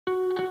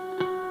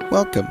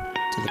Welcome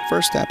to the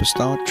First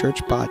Apostolic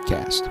Church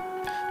Podcast.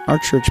 Our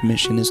church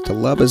mission is to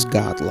love as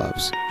God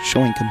loves,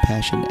 showing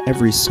compassion to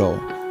every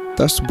soul,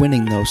 thus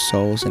winning those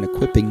souls and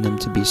equipping them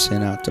to be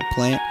sent out to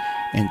plant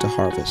and to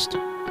harvest.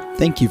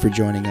 Thank you for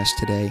joining us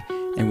today,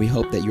 and we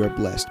hope that you are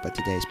blessed by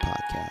today's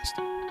podcast.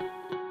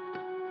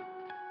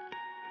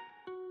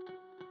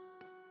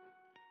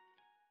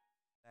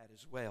 That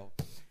as well.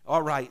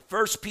 All right,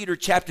 1 Peter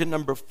chapter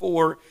number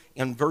 4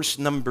 and verse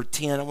number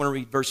 10. I want to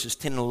read verses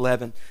 10 and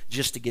 11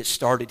 just to get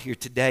started here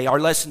today. Our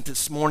lesson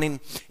this morning,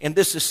 and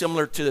this is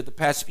similar to the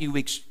past few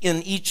weeks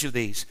in each of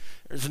these.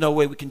 There's no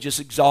way we can just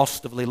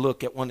exhaustively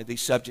look at one of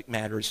these subject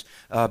matters,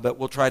 but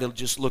we'll try to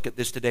just look at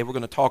this today. We're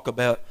going to talk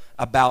about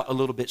a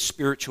little bit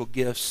spiritual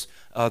gifts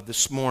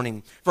this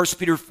morning. 1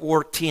 Peter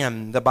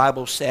 4:10, the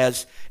Bible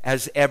says,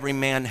 "As every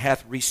man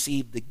hath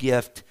received the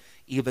gift,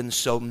 even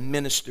so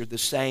minister the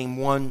same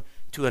one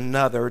to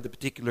another." The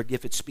particular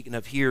gift it's speaking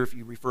of here, if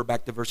you refer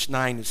back to verse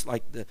 9, is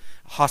like the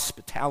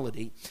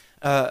hospitality.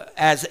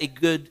 As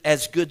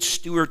good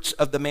stewards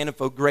of the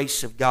manifold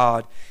grace of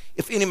God.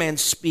 If any man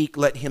speak,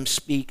 let him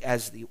speak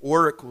as the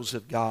oracles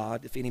of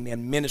God. If any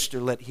man minister,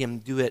 let him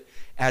do it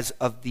as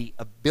of the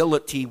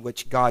ability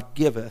which God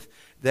giveth,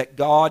 that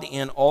God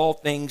in all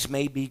things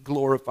may be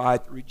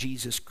glorified through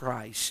Jesus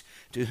Christ,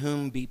 to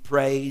whom be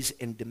praise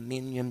and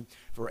dominion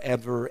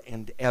forever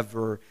and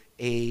ever.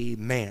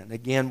 Amen.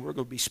 Again, we're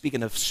going to be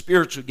speaking of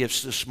spiritual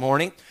gifts this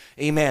morning.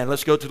 Amen.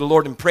 Let's go to the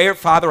Lord in prayer.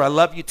 Father, I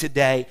love you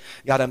today.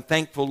 God, I'm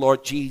thankful,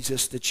 Lord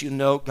Jesus, that you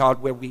know,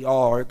 God, where we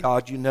are.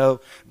 God, you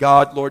know,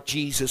 God, Lord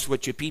Jesus,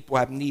 what your people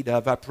have need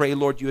of. I pray,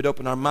 Lord, you would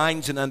open our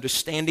minds and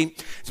understanding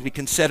as we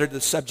consider the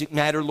subject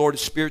matter, Lord, of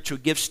spiritual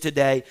gifts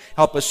today.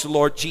 Help us,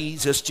 Lord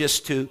Jesus,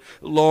 just to,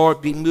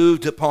 Lord, be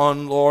moved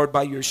upon, Lord,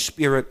 by your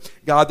Spirit.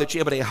 God, that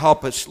you're able to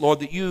help us, Lord,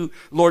 that you,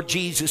 Lord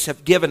Jesus,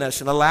 have given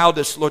us and allowed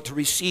us, Lord, to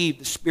receive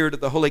the Spirit of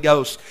the Holy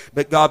Ghost.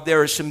 But God,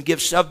 there are some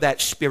gifts of that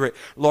Spirit,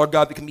 Lord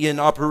God, that can be in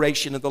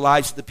operation in the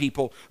lives of the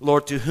people,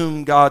 Lord, to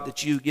whom, God,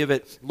 that you give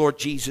it, Lord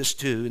Jesus,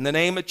 to. In the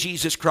name of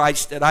Jesus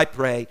Christ that I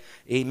pray,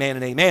 amen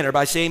and amen.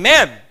 Everybody say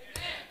amen. Amen.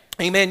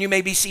 Amen. You may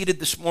be seated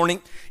this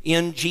morning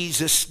in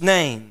Jesus'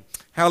 name.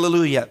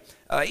 Hallelujah.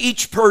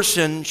 Each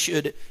person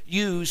should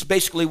use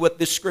basically what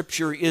this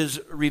scripture is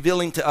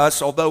revealing to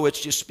us, although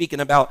it's just speaking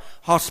about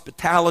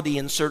hospitality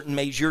in certain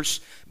measures.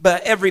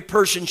 But every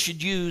person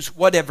should use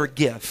whatever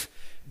gift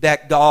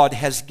that God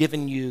has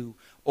given you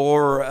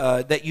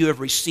or that you have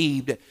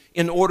received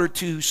in order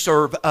to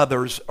serve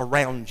others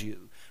around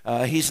you.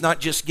 He's not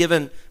just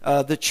given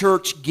the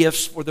church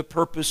gifts for the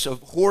purpose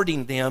of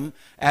hoarding them,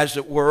 as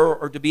it were,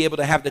 or to be able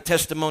to have the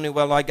testimony,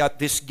 well, I got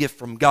this gift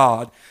from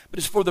God, but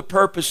it's for the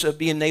purpose of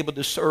being able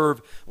to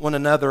serve one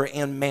another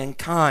and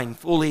mankind,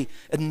 fully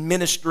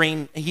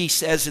administering, he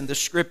says in the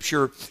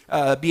scripture,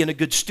 being a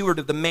good steward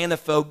of the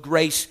manifold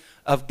grace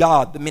of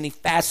God, the many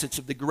facets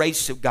of the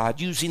grace of God,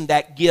 using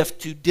that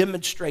gift to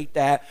demonstrate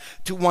that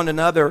to one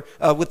another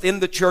within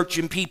the church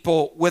and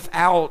people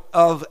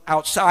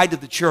outside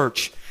of the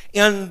church.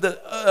 And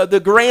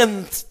the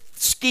grand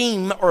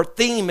scheme or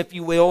theme, if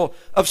you will,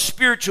 of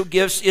spiritual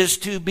gifts is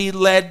to be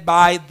led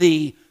by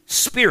the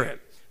Spirit.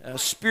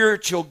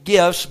 Spiritual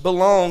gifts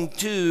belong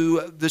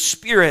to the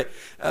Spirit.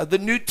 The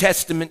New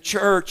Testament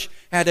church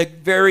had a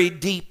very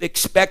deep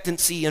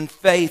expectancy and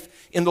faith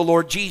in the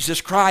Lord Jesus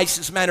Christ.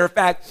 As a matter of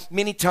fact,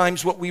 many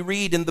times what we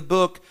read in the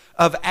book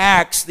of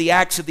Acts, the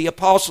Acts of the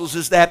Apostles,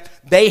 is that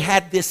they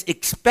had this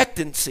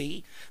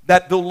expectancy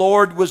that the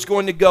Lord was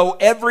going to go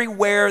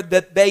everywhere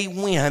that they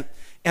went,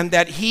 and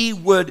that he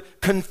would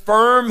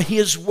confirm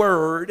his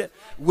word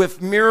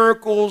with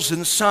miracles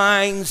and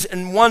signs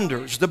and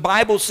wonders. The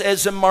Bible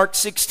says in Mark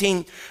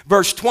 16,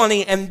 verse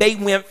 20, "And they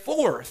went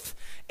forth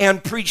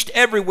and preached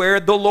everywhere,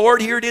 the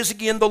Lord," here it is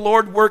again, "the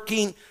Lord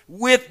working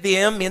with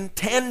them, in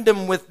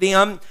tandem with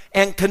them,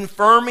 and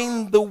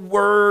confirming the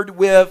word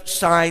with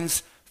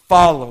signs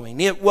following."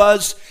 It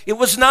was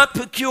not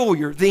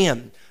peculiar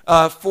then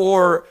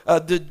for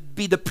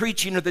the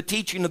preaching or the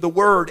teaching of the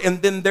word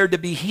and then there to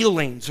be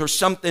healings or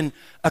something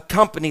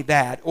accompany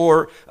that,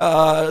 or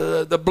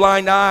the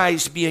blind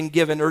eyes being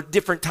given, or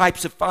different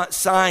types of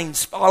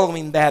signs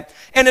following that.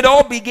 And it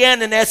all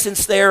began in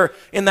essence there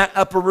in that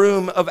upper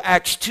room of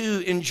Acts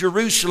 2 in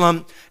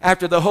Jerusalem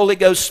after the Holy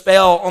Ghost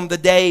fell on the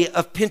day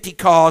of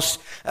Pentecost.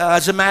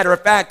 As a matter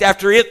of fact,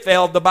 after it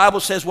fell, the Bible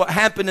says what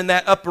happened in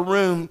that upper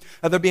room,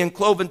 there being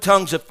cloven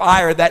tongues of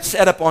fire that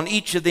set up on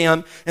each of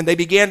them, and they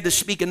began to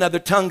speak in other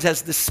tongues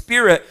as the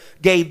Spirit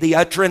gave the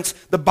utterance.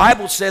 The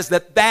Bible says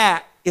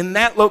that in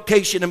that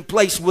location and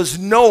place was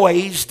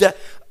noised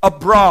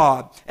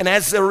abroad. And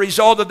as a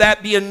result of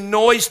that being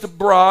noised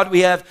abroad, we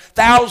have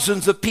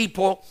thousands of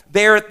people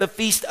there at the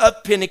Feast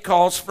of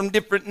Pentecost from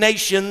different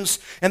nations,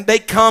 and they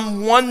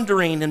come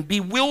wondering and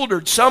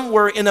bewildered. Some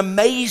were in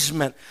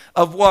amazement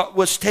of what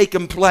was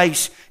taking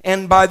place.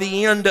 And by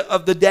the end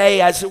of the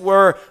day, as it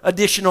were,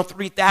 additional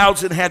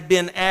 3,000 had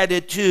been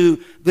added to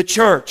the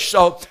church.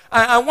 So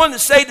I want to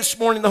say this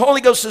morning, the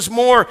Holy Ghost is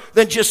more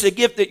than just a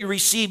gift that you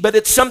receive, but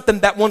it's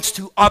something that wants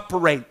to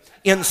operate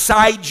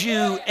inside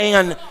you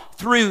and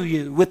through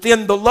you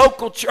within the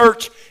local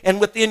church and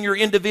within your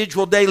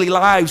individual daily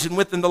lives and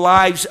within the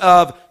lives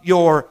of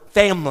your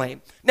family.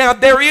 Now,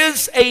 there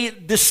is a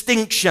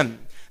distinction.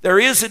 There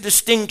is a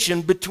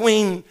distinction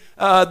between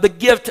the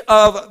gift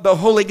of the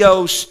Holy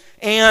Ghost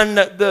and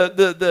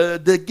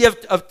the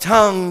gift of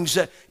tongues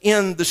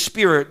in the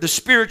Spirit, the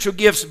spiritual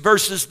gifts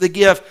versus the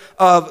gift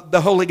of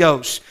the Holy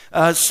Ghost.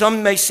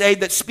 Some may say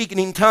that speaking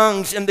in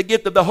tongues and the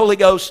gift of the Holy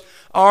Ghost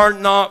are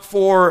not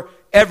for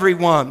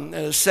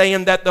everyone,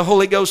 saying that the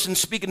Holy Ghost and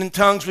speaking in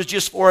tongues was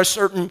just for a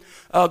certain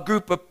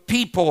group of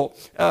people,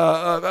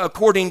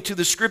 according to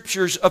the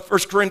scriptures of 1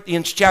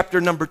 Corinthians chapter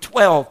number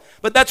 12.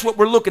 But that's what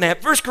we're looking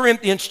at. 1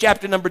 Corinthians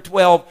chapter number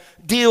 12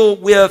 deal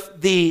with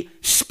the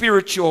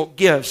spiritual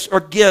gifts or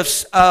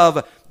gifts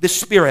of the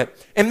Spirit.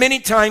 And many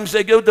times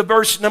they go to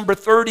verse number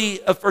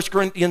 30 of 1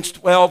 Corinthians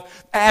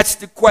 12, ask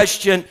the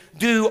question,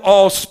 do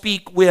all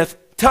speak with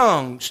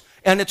tongues?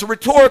 And it's a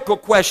rhetorical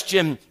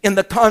question in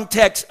the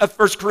context of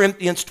 1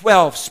 Corinthians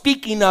 12,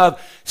 speaking of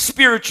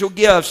spiritual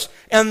gifts.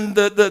 And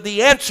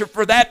the answer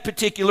for that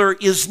particular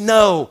is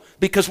no,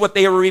 because what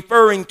they are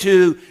referring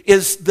to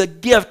is the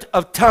gift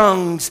of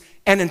tongues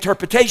and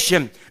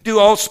interpretation. Do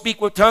all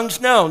speak with tongues?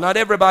 No, not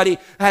everybody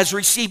has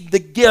received the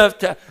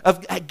gift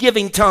of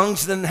giving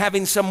tongues and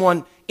having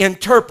someone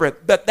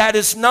interpret. But that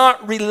is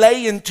not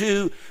relating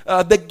to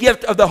the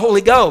gift of the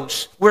Holy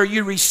Ghost, where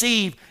you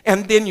receive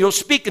and then you'll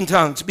speak in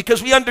tongues.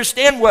 Because we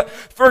understand what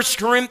 1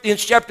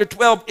 Corinthians chapter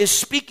 12 is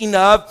speaking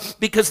of,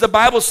 because the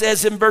Bible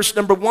says in verse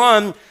number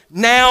 1,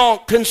 now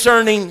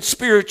concerning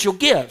spiritual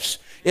gifts.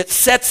 It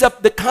sets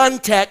up the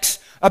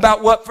context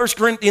about what 1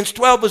 Corinthians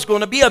 12 is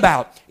going to be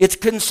about. It's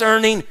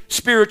concerning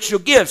spiritual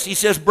gifts. He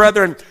says,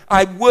 brethren,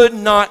 I would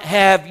not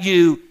have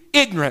you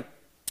ignorant.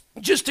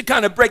 Just to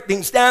kind of break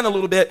things down a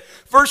little bit,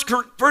 1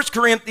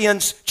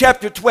 Corinthians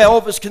chapter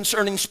 12 is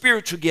concerning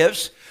spiritual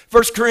gifts.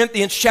 1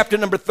 Corinthians chapter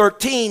number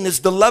 13 is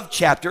the love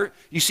chapter.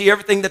 You see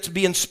everything that's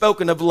being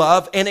spoken of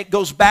love, and it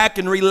goes back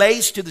and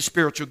relates to the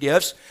spiritual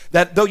gifts,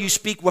 that though you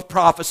speak with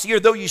prophecy or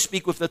though you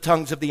speak with the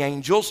tongues of the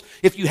angels,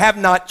 if you have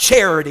not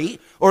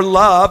charity or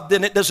love,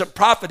 then it doesn't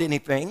profit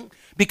anything,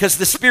 because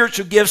the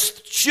spiritual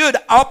gifts should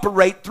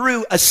operate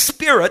through a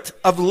spirit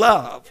of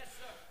love.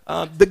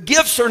 The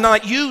gifts are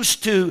not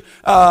used to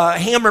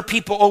hammer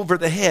people over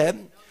the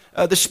head.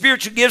 The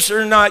spiritual gifts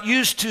are not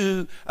used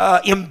to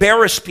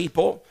embarrass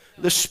people.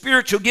 The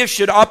spiritual gifts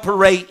should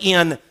operate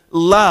in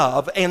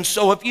love. And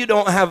so if you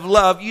don't have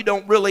love, you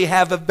don't really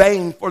have a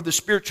vein for the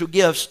spiritual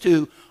gifts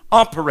to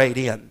operate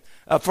in.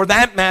 For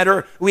that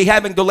matter, we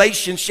have in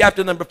Galatians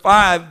chapter number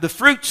 5 the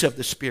fruits of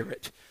the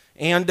Spirit.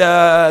 And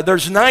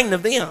there's 9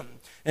 of them.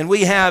 And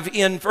we have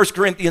in 1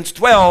 Corinthians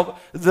 12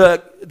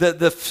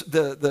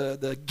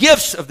 the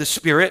gifts of the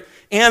Spirit,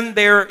 and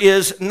there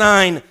is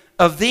 9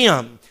 of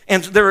them.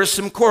 And there is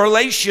some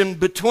correlation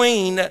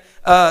between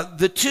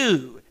the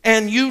two.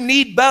 And you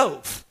need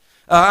both.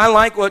 I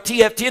like what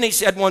T.F. Tenney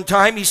said one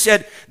time. He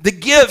said, the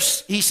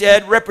gifts, he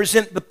said,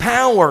 represent the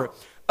power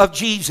of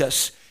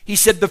Jesus. He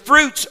said, the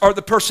fruits are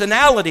the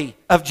personality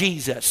of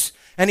Jesus.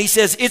 And he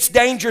says, it's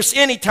dangerous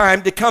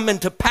anytime to come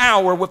into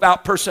power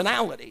without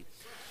personality.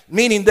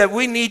 Meaning that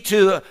we need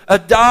to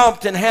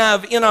adopt and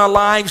have in our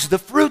lives the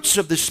fruits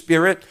of the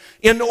Spirit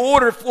in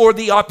order for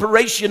the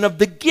operation of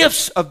the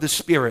gifts of the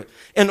Spirit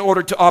in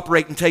order to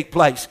operate and take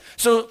place.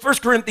 So 1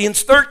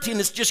 Corinthians 13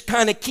 is just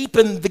kind of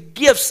keeping the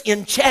gifts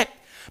in check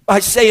by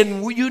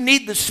saying, well, you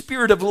need the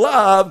spirit of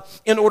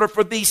love in order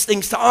for these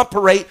things to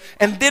operate.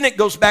 And then it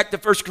goes back to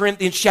 1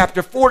 Corinthians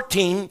chapter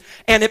 14,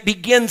 and it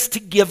begins to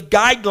give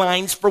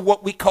guidelines for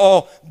what we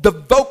call the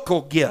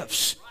vocal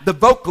gifts. The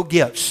vocal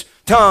gifts.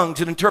 Tongues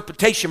and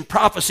interpretation,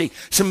 prophecy,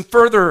 some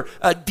further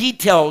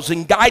details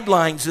and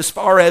guidelines as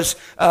far as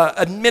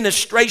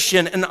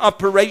administration and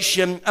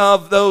operation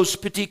of those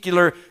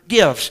particular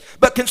gifts.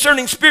 But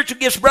concerning spiritual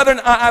gifts,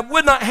 brethren, I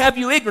would not have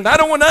you ignorant. I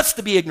don't want us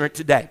to be ignorant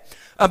today.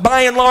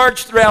 By and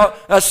large,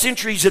 throughout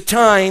centuries of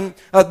time,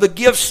 the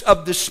gifts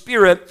of the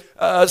Spirit,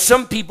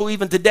 some people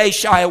even today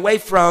shy away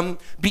from,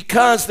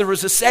 because there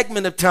was a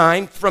segment of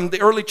time from the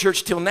early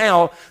church till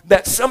now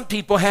that some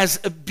people has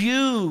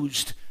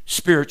abused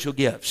spiritual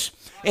gifts.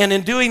 And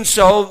in doing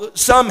so,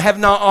 some have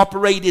not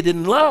operated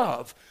in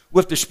love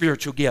with the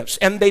spiritual gifts.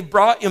 And they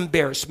brought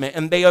embarrassment,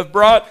 and they have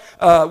brought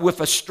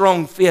with a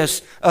strong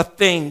fist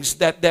things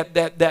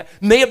that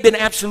may have been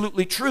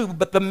absolutely true,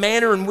 but the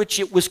manner in which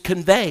it was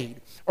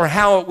conveyed or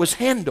how it was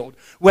handled,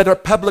 whether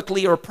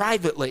publicly or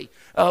privately,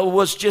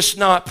 was just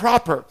not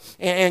proper.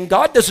 And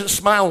God doesn't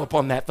smile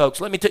upon that, folks.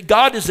 Let me tell you,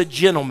 God is a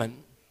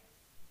gentleman.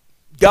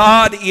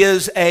 God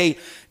is a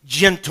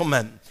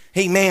gentleman.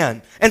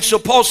 Amen. And so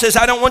Paul says,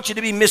 I don't want you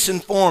to be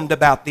misinformed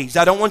about these.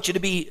 I don't want you to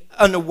be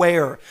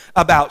unaware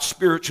about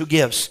spiritual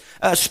gifts.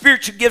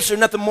 Spiritual gifts are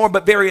nothing more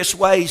but various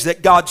ways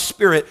that God's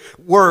Spirit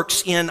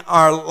works in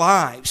our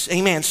lives.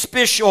 Amen.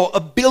 Special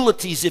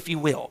abilities, if you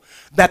will,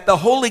 that the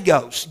Holy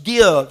Ghost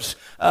gives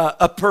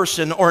a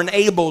person or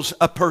enables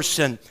a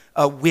person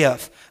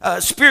with.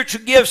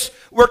 Spiritual gifts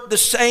work the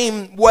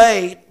same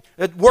way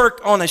that work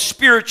on a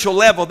spiritual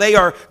level. They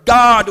are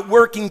God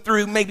working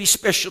through maybe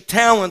special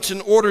talents in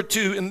order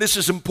to, and this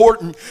is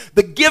important,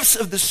 the gifts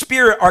of the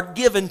Spirit are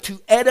given to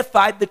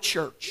edify the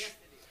church.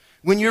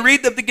 When you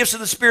read of the gifts of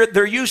the Spirit,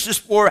 they're used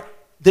for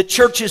the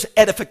church's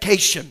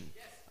edification.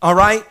 All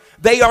right?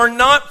 They are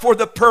not for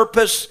the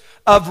purpose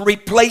of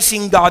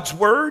replacing God's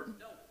Word.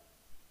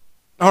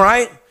 All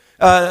right?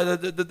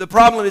 The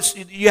problem is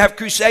you have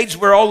crusades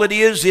where all it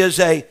is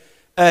a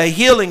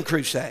healing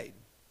crusade.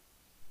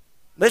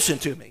 Listen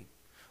to me.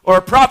 Or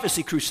a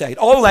prophecy crusade.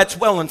 All that's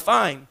well and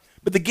fine.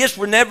 But the gifts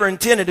were never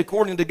intended,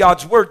 according to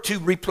God's Word, to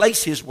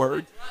replace His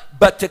Word,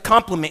 but to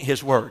complement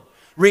His Word.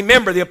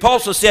 Remember, the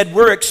apostle said,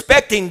 we're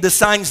expecting the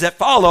signs that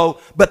follow,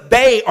 but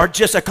they are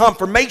just a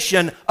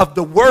confirmation of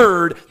the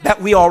Word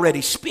that we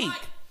already speak.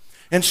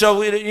 And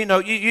so,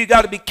 you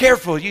got to be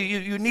careful.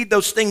 You need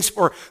those things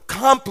for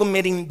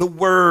complementing the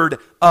Word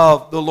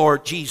of the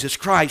Lord Jesus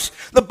Christ.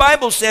 The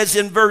Bible says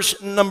in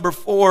verse number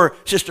 4,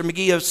 Sister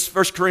McGee, of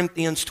 1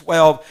 Corinthians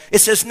 12, it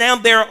says, now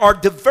there are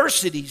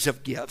diversities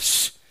of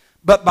gifts,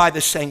 but by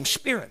the same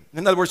Spirit.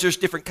 In other words, there's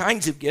different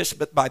kinds of gifts,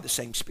 but by the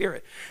same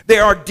Spirit.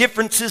 There are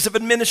differences of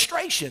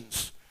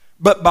administrations,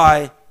 but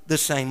by the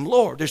same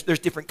Lord. There's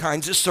different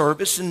kinds of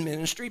service and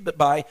ministry, but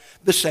by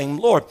the same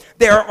Lord.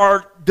 There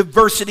are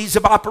diversities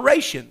of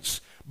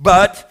operations,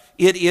 but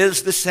it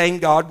is the same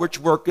God which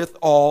worketh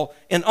all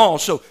in all.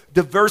 So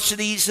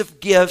diversities of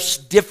gifts,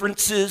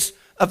 differences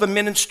of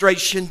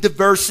administration,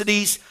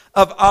 diversities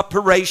of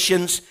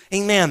operations.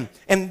 Amen.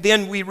 And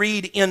then we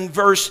read in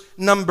verse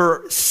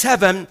number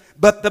 7,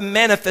 but the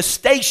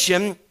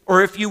manifestation,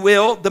 or if you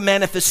will, the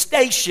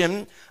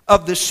manifestation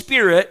of the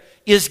Spirit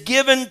is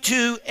given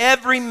to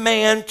every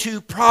man to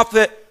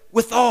profit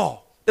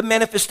withal. The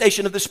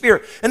manifestation of the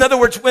Spirit. In other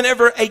words,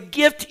 whenever a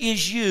gift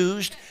is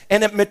used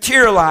and it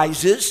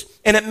materializes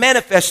and it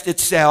manifests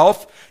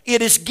itself,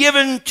 it is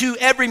given to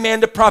every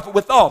man to profit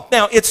withal.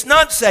 Now, it's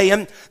not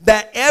saying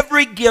that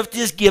every gift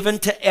is given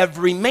to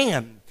every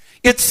man.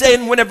 It's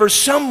saying whenever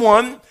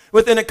someone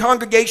within a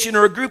congregation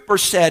or a group or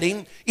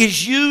setting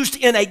is used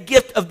in a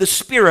gift of the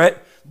Spirit,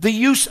 the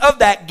use of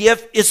that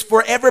gift is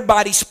for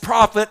everybody's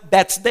profit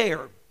that's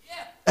there.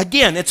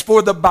 Again, it's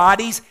for the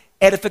body's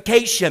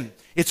edification.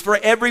 It's for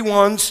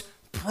everyone's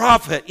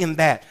profit in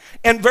that.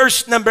 And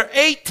verse number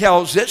 8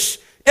 tells us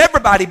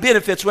everybody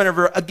benefits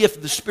whenever a gift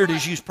of the Spirit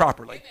is used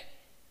properly.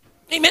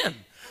 Amen.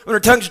 When a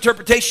tongues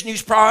interpretation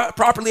used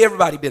properly,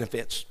 everybody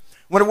benefits.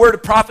 When a word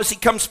of prophecy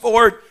comes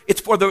forward,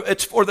 it's for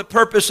the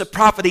purpose of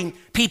profiting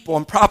people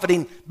and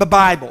profiting the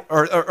Bible,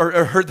 or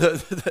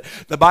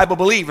the Bible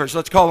believers,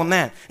 let's call them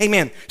that.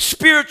 Amen.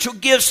 Spiritual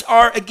gifts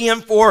are,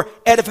 again, for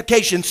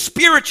edification.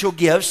 Spiritual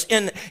gifts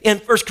in 1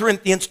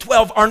 Corinthians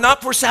 12 are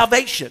not for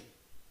salvation.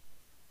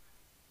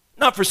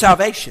 Not for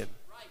salvation.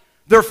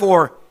 They're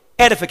for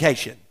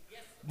edification.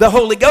 The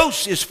Holy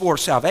Ghost is for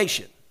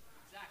salvation.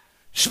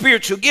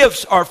 Spiritual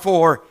gifts are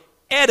for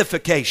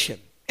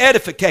edification.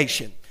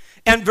 Edification.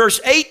 And verse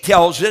 8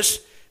 tells us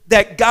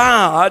that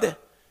God,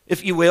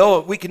 if you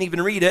will, we can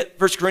even read it,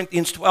 1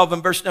 Corinthians 12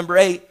 and verse number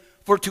 8,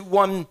 for to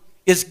one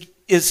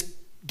is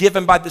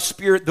given by the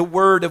Spirit the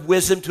word of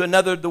wisdom, to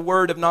another the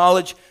word of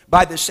knowledge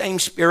by the same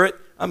Spirit.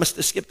 I must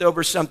have skipped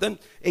over something.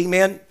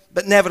 Amen.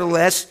 But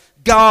nevertheless,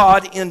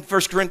 God in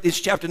 1 Corinthians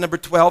chapter number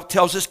 12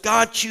 tells us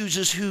God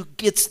chooses who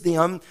gets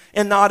them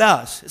and not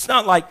us. It's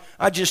not like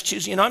I just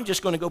choose, I'm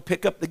just going to go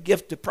pick up the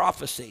gift of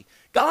prophecy.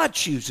 God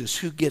chooses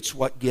who gets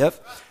what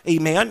gift.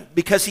 Amen.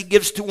 Because He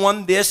gives to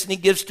one this and He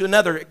gives to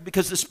another.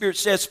 Because the Spirit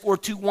says, for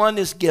to one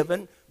is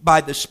given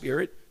by the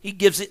Spirit. He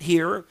gives it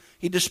here.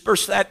 He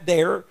disperses that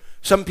there.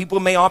 Some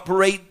people may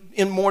operate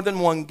in more than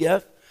one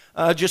gift.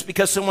 Just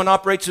because someone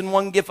operates in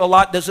one gift a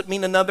lot doesn't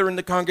mean another in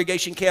the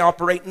congregation can't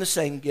operate in the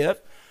same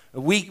gift.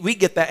 We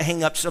get that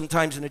hang up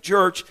sometimes in the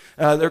church.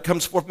 There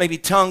comes forth maybe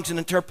tongues and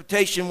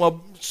interpretation.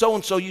 Well,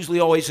 so-and-so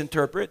usually always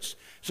interprets,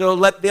 so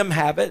let them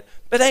have it.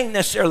 But that ain't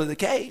necessarily the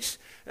case.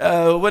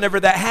 Whenever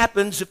that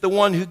happens, if the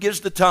one who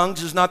gives the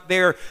tongues is not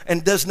there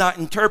and does not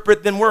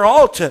interpret, then we're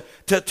all to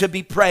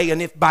be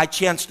praying if by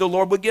chance the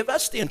Lord would give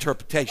us the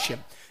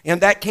interpretation.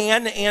 And that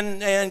can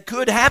and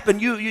could happen.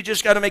 You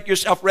just got to make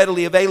yourself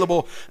readily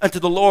available unto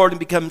the Lord and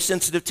become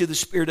sensitive to the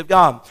Spirit of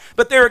God.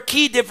 But there are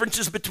key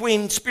differences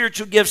between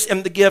spiritual gifts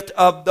and the gift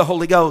of the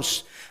Holy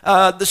Ghost.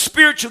 The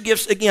spiritual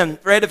gifts, again,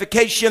 for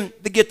edification,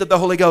 the gift of the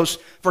Holy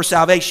Ghost for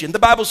salvation. The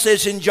Bible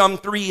says in John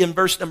 3 and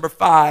verse number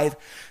 5,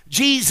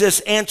 Jesus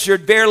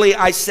answered, verily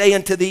I say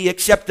unto thee,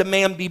 except a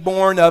man be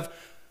born of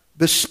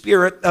the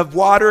Spirit, of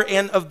water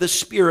and of the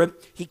Spirit,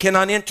 he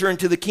cannot enter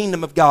into the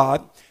kingdom of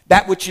God.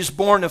 That which is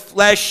born of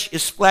flesh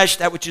is flesh.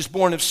 That which is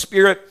born of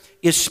spirit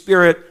is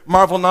spirit.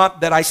 Marvel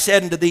not that I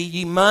said unto thee,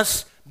 ye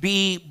must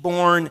be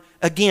born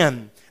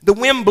again. The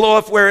wind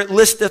bloweth where it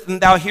listeth, and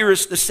thou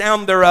hearest the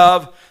sound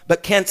thereof,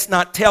 but canst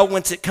not tell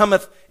whence it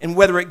cometh and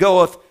whither it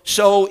goeth.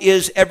 So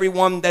is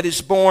everyone that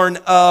is born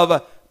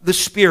of the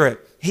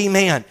Spirit.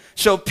 Amen.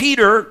 So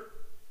Peter,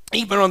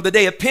 even on the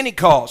day of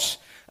Pentecost,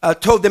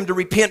 told them to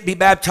repent, be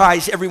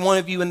baptized, every one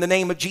of you, in the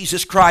name of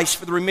Jesus Christ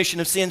for the remission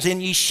of sins,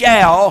 and ye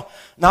shall,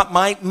 not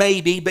might,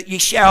 maybe, but ye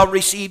shall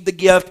receive the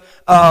gift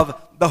of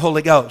the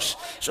Holy Ghost.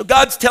 So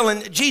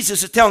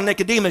Jesus is telling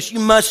Nicodemus, you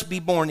must be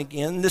born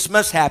again. This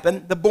must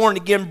happen. The born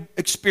again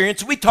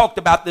experience, we talked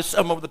about this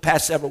some over the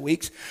past several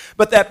weeks,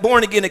 but that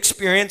born again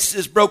experience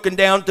is broken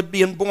down to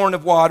being born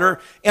of water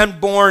and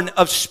born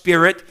of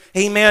spirit.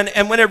 Amen.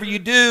 And whenever you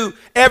do,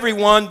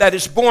 everyone that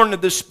is born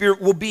of the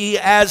Spirit will be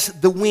as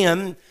the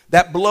wind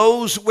that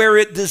blows where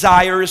it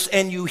desires,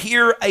 and you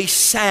hear a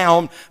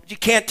sound, but you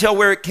can't tell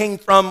where it came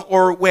from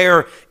or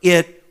where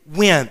it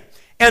went.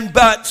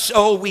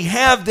 So we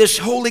have this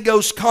Holy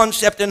Ghost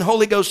concept and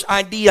Holy Ghost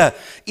idea.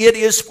 It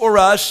is for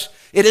us.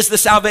 It is the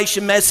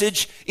salvation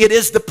message. It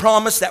is the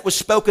promise that was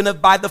spoken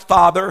of by the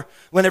Father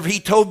whenever He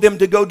told them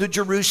to go to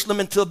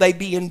Jerusalem until they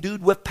be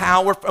endued with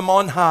power from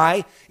on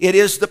high. It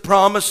is the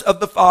promise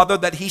of the Father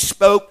that He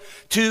spoke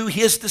to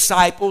His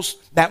disciples,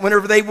 that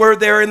whenever they were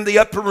there in the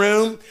upper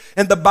room,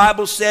 and the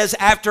Bible says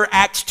after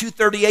Acts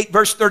 2:38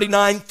 verse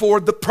 39, for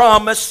the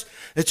promise.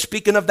 It's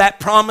speaking of that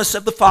promise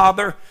of the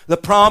Father. The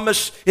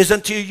promise is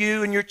unto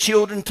you and your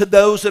children, to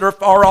those that are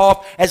far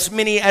off, as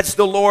many as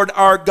the Lord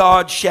our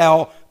God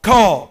shall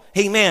call.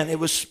 Amen. It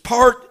was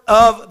part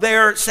of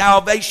their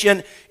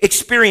salvation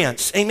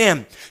experience.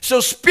 Amen. So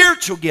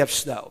spiritual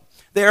gifts, though,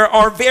 there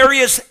are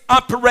various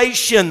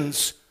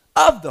operations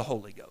of the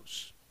Holy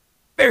Ghost.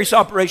 Various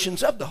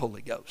operations of the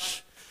Holy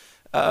Ghost.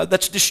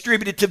 That's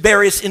distributed to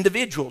various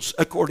individuals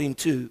according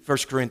to 1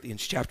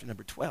 Corinthians chapter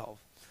number 12.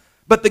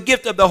 But the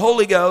gift of the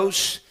Holy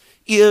Ghost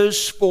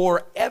is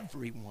for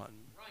everyone.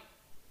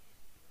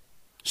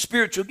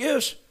 Spiritual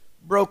gifts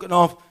broken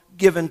off,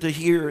 given to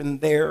here and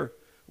there,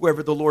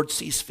 wherever the Lord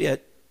sees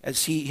fit,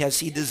 as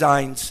He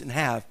designs and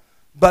have.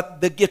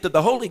 But the gift of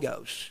the Holy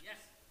Ghost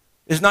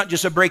is not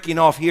just a breaking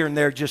off here and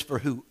there just for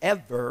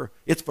whoever.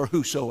 It's for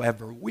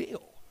whosoever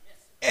will.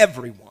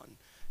 Everyone,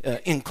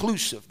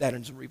 inclusive, that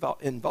is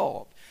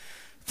involved.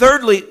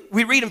 Thirdly,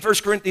 we read in 1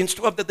 Corinthians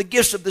 12 that the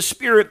gifts of the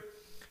Spirit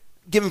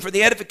given for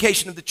the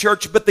edification of the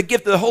church, but the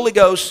gift of the Holy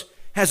Ghost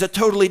has a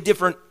totally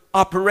different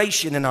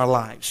operation in our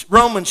lives.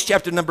 Romans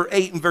chapter number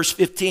 8 and verse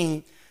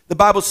 15, the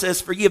Bible says,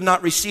 for ye have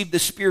not received the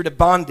spirit of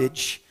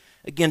bondage,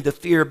 again to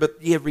fear,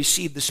 but ye have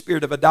received the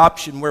spirit of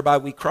adoption, whereby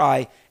we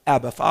cry,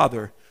 Abba,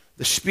 Father.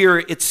 The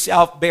Spirit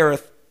itself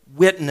beareth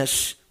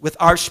witness with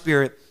our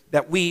spirit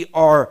that we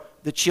are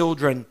the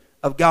children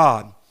of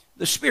God.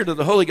 The Spirit of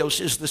the Holy Ghost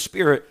is the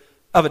Spirit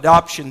of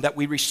adoption that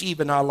we receive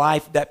in our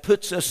life that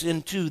puts us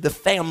into the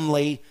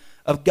family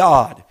of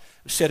God.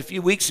 I said a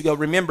few weeks ago,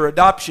 remember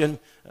adoption,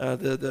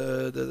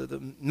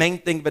 the main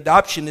thing of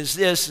adoption is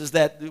this, is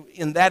that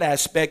in that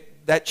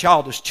aspect, that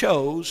child is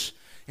chose,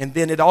 and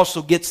then it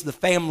also gets the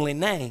family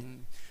name.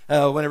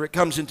 Whenever it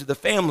comes into the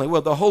family,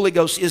 well, the Holy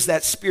Ghost is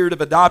that spirit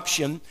of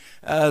adoption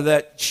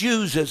that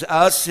chooses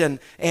us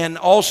and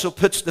also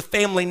puts the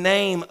family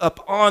name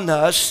upon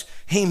us.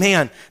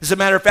 Amen. As a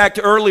matter of fact,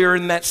 earlier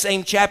in that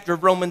same chapter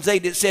of Romans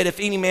 8, it said, if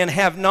any man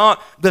have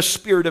not the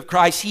Spirit of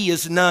Christ, he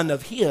is none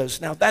of his.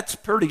 Now, that's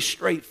pretty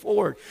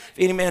straightforward. If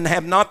any man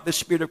have not the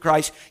Spirit of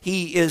Christ,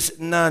 he is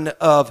none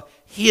of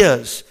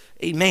his.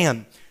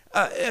 Amen.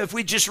 If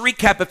we just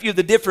recap a few of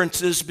the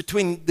differences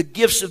between the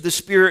gifts of the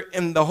Spirit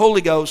and the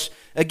Holy Ghost,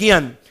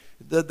 again,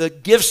 the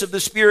gifts of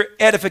the Spirit,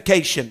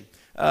 edification.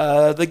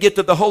 The gift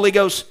of the Holy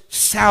Ghost,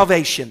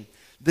 salvation.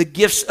 The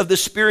gifts of the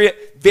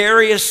Spirit,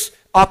 various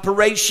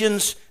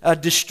operations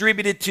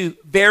distributed to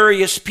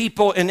various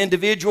people and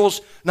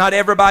individuals. Not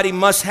everybody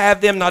must have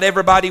them. Not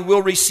everybody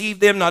will receive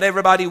them. Not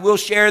everybody will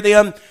share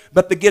them.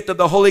 But the gift of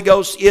the Holy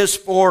Ghost is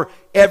for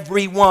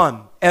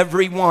everyone.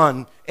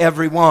 Everyone.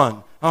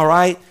 Everyone. All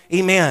right?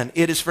 Amen.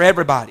 It is for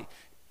everybody.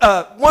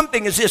 One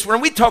thing is this.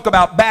 When we talk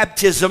about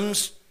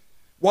baptisms,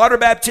 water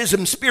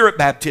baptism, spirit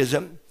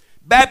baptism,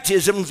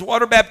 baptisms,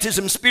 water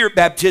baptism, spirit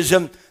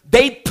baptism,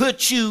 they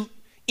put you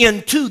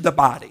into the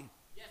body.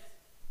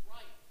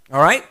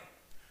 All right?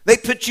 They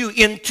put you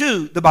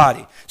into the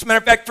body. As a matter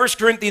of fact, 1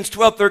 Corinthians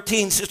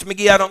 12:13, Sister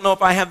McGee, I don't know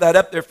if I have that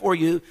up there for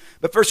you,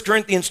 but 1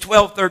 Corinthians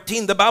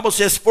 12:13, the Bible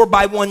says, for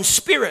by one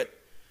Spirit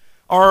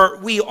are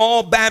we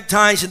all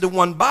baptized into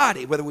one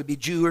body, whether we be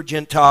Jew or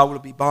Gentile,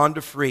 whether we be bond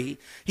or free.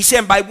 He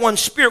said, by one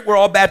Spirit we're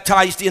all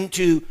baptized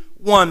into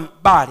one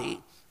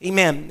body.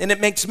 Amen. And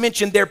it makes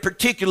mention there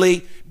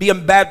particularly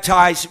being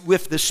baptized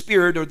with the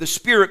Spirit or the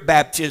Spirit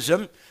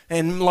baptism.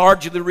 And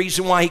largely the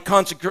reason why he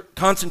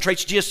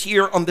concentrates just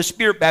here on the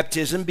Spirit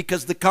baptism,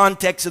 because the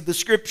context of the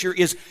Scripture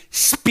is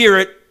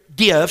Spirit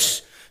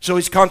gifts. So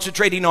he's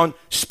concentrating on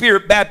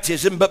Spirit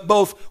baptism, but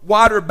both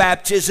water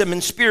baptism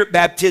and Spirit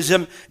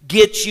baptism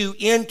get you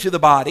into the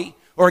body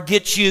or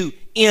get you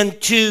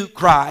into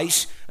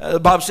Christ. The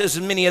Bible says,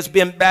 as many as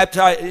been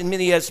baptized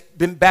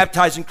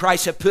in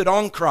Christ have put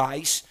on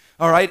Christ.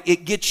 All right,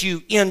 it gets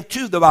you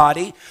into the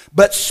body,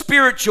 but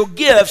spiritual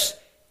gifts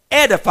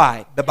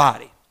edify the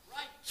body.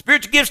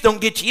 Spiritual gifts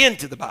don't get you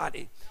into the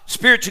body.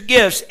 Spiritual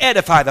gifts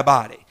edify the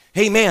body.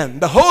 Amen.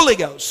 The Holy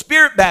Ghost,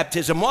 Spirit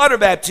baptism, water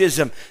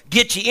baptism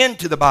get you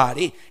into the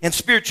body, and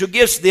spiritual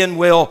gifts then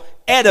will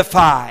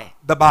edify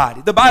the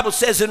body. The Bible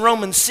says in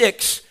Romans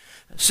 6,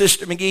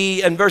 Sister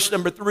McGee, in verse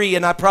number 3,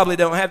 and I probably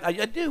don't have, I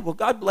do. Well,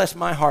 God bless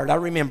my heart. I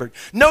remembered.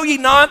 Know ye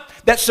not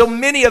that so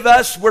many of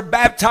us were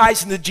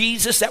baptized into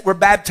Jesus, that were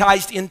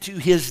baptized into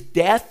his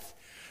death?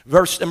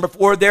 Verse number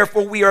 4,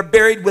 therefore we are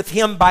buried with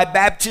him by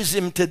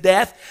baptism to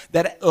death,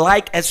 that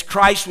like as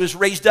Christ was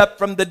raised up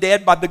from the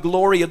dead by the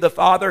glory of the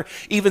Father,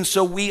 even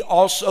so we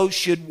also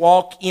should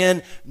walk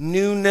in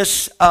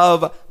newness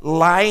of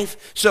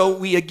life. So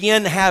we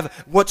again have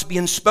what's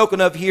being spoken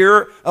of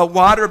here,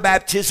 water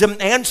baptism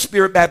and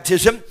spirit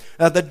baptism,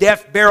 the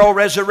death, burial,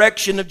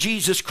 resurrection of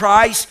Jesus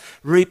Christ,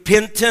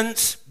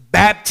 repentance,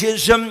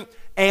 baptism,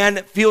 and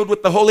filled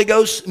with the Holy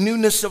Ghost,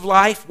 newness of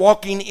life,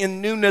 walking in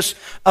newness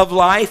of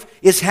life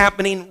is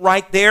happening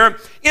right there.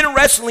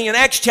 Interestingly, in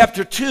Acts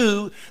chapter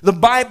 2, the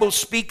Bible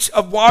speaks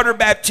of water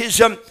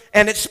baptism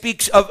and it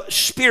speaks of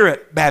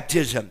spirit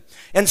baptism.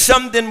 And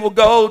some then will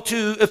go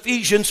to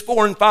Ephesians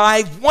 4 and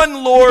 5,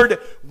 one Lord,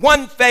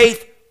 one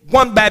faith,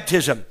 one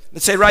baptism.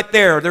 Let's say right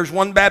there's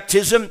one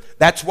baptism,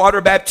 that's water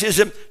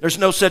baptism. There's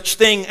no such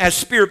thing as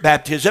spirit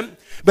baptism.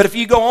 But if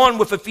you go on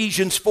with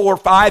Ephesians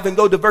 4:5 and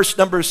go to verse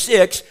number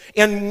 6,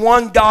 in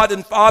one God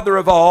and Father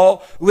of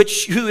all,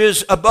 who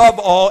is above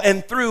all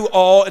and through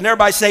all, and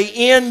everybody say,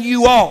 in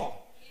you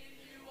all.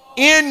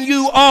 In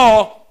you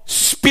all,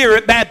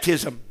 spirit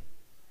baptism.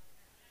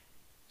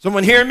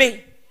 Someone hear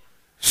me?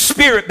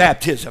 Spirit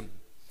baptism.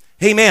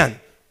 Amen.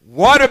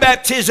 Water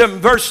baptism,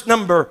 verse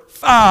number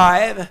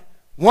 5.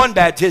 One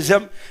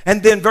baptism,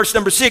 and then verse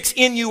number 6,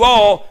 in you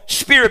all,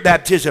 spirit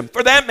baptism.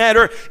 For that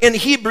matter, in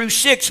Hebrews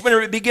 6, when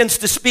it begins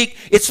to speak,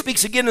 it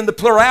speaks again in the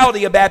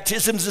plurality of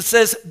baptisms. It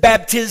says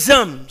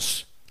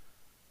baptisms.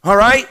 All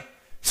right?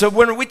 So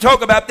when we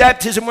talk about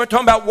baptism, we're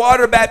talking about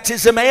water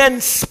baptism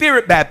and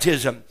spirit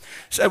baptism.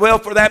 So, well,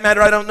 for that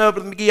matter, I don't know,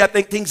 but McGee, I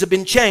think things have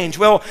been changed.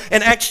 Well,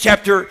 in Acts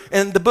chapter,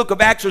 and the book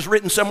of Acts was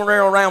written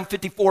somewhere around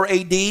 54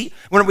 A.D.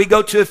 When we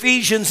go to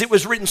Ephesians, it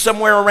was written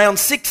somewhere around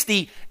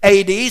 60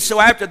 A.D. So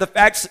after the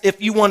facts,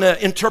 if you want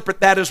to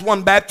interpret that as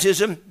one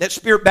baptism, that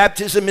spirit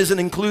baptism isn't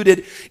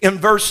included in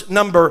verse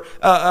number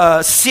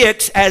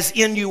 6 as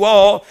in you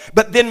all.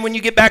 But then when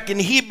you get back in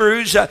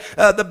Hebrews,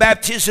 the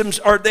baptisms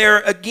are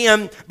there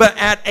again, but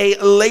at a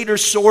later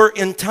sort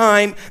in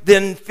time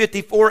than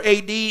 54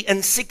 A.D.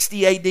 and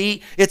 60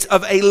 A.D. It's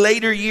of a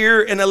later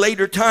year and a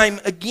later time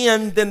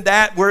again than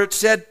that, where it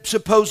said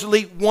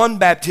supposedly one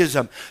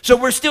baptism. So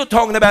we're still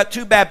talking about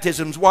two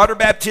baptisms, water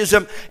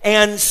baptism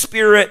and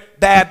spirit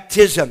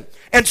baptism.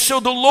 And so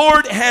the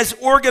Lord has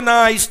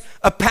organized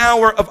a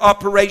power of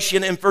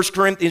operation in 1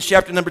 Corinthians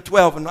chapter number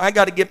 12. And I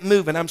got to get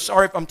moving. I'm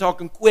sorry if I'm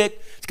talking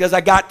quick. It's because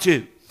I got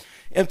to.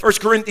 In 1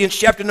 Corinthians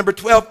chapter number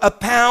 12, a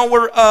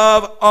power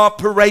of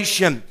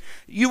operation.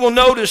 You will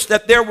notice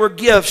that there were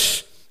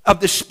gifts of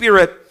the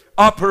Spirit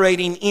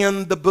operating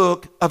in the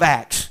book of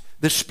Acts.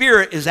 The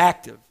Spirit is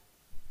active.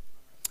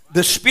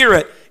 The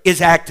Spirit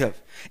is active.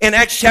 In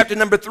Acts chapter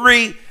number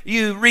 3,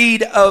 you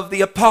read of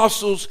the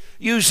apostles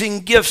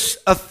using gifts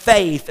of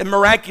faith, and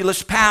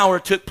miraculous power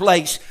took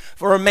place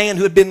for a man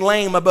who had been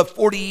lame above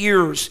 40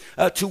 years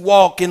to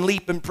walk and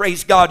leap and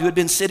praise God, who had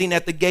been sitting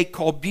at the gate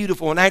called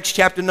Beautiful. In Acts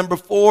chapter number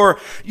 4,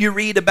 you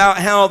read about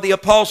how the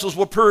apostles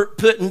were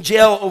put in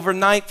jail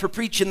overnight for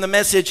preaching the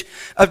message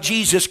of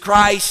Jesus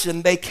Christ,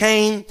 and they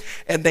came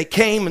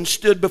and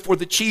stood before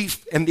the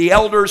chief and the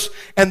elders,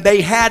 and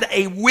they had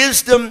a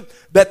wisdom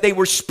that they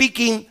were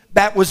speaking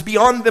that was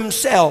beyond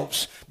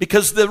themselves,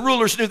 because the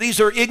rulers knew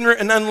these are ignorant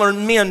and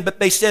unlearned men, but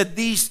they said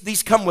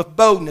these come with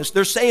boldness.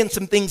 They're saying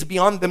some things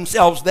beyond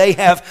themselves. They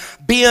have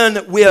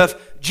been with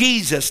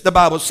Jesus, the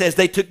Bible says.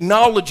 They took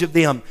knowledge of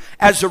them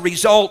as a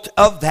result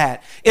of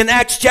that. In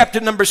Acts chapter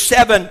number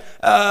 7,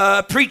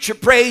 preacher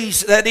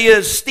prays, that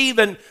is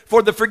Stephen,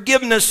 for the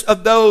forgiveness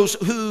of those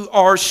who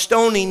are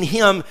stoning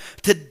him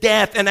to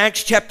death. In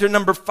Acts chapter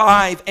number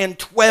 5 and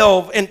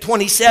 12 and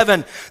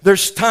 27,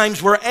 there's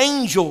times where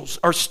angels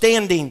are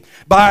standing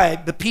by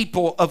the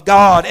people of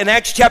God. In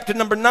Acts chapter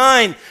number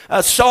 9,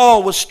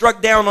 Saul was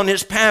struck down on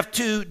his path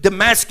to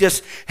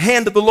Damascus.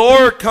 Hand of the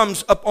Lord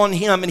comes upon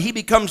him, and he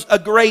becomes a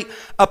great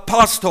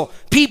apostle.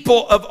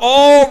 People of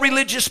all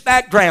religious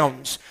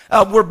backgrounds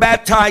were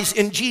baptized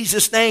in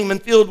Jesus' name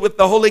and filled with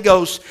the Holy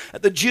Ghost.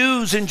 The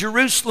Jews in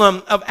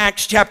Jerusalem of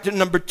Acts chapter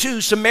number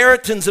 2,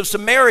 Samaritans of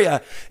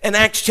Samaria in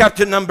Acts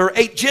chapter number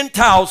 8,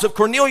 Gentiles of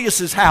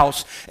Cornelius'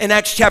 house in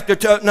Acts chapter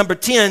number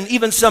 10,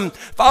 even some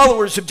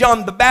followers of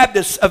John the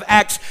Baptist of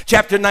Acts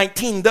chapter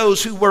 19,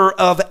 those who were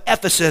of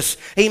Ephesus.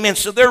 Amen.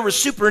 So there were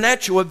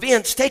supernatural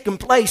events taking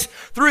place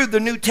through the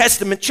New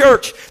Testament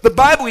church. The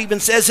Bible even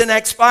says in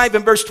Acts 5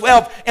 and verse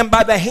 12, and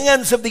by the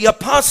hands of the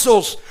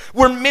apostles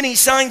were many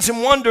signs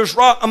and wonders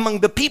wrought among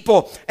the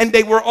people, and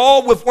they were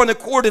all with one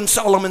accord in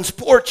Solomon's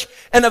porch,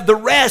 and of the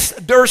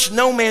rest durst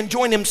no man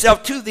join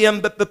himself to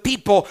them, but the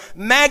people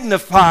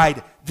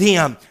magnified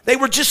them. They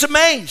were just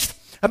amazed.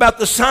 about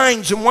the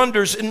signs and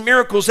wonders and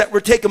miracles that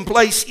were taking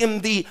place in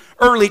the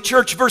early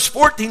church. Verse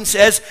 14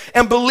 says,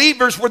 and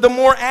believers were the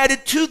more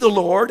added to the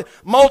Lord,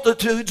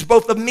 multitudes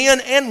both of men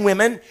and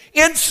women,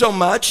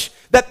 insomuch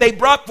that they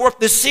brought forth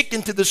the sick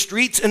into the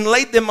streets and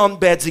laid them on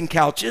beds and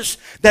couches,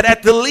 that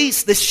at the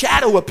least the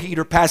shadow of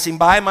Peter passing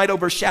by might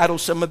overshadow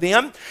some of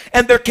them.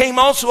 And there came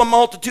also a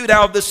multitude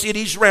out of the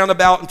cities round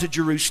about into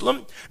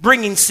Jerusalem,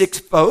 bringing sick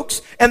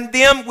folks, and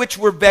them which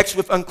were vexed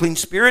with unclean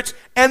spirits,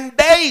 and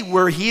they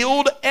were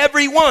healed,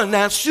 every one.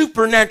 Now,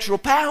 supernatural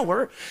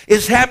power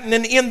is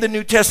happening in the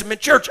New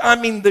Testament church. I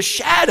mean, the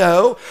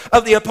shadow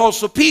of the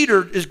Apostle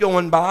Peter is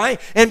going by,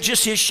 and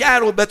just his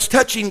shadow that's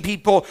touching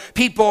people.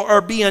 People are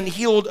being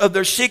healed of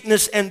their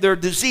sickness and their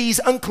disease.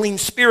 Unclean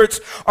spirits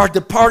are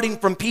departing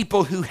from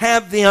people who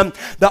have them.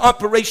 The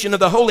operation of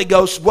the Holy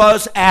Ghost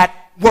was at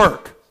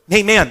work.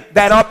 Amen.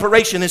 That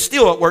operation is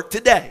still at work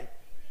today.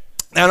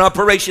 That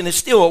operation is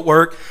still at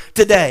work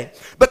today.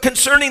 But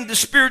concerning the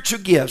spiritual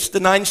gifts, the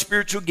 9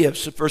 spiritual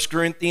gifts of 1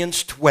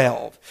 Corinthians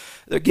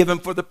 12, they're given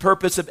for the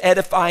purpose of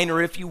edifying,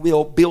 or if you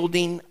will,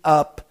 building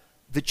up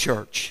the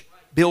church.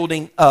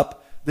 Building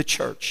up the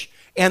church.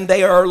 And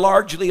they are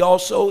largely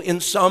also,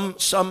 in some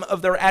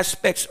of their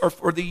aspects, are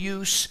for the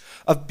use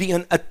of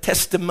being a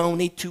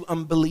testimony to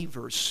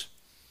unbelievers.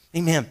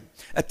 Amen.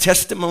 A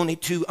testimony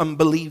to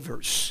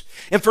unbelievers.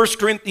 In 1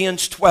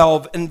 Corinthians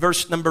 12 and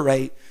verse number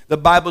 8, the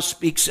Bible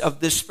speaks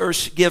of this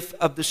first gift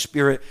of the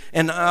Spirit.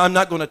 And I'm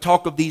not going to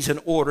talk of these in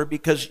order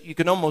because you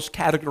can almost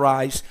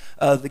categorize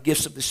the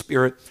gifts of the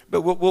Spirit.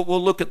 But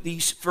we'll look at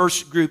these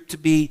first group to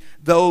be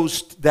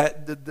those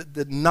that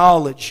the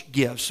knowledge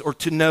gifts, or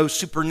to know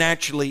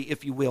supernaturally,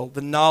 if you will,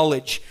 the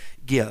knowledge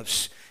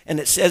gifts. And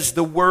it says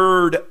the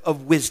word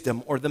of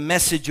wisdom, or the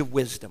message of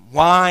wisdom,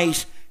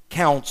 wise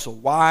counsel,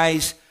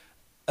 wise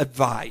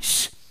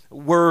advice,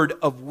 word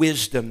of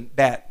wisdom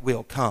that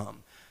will come.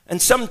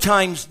 And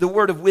sometimes the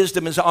word of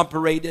wisdom is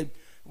operated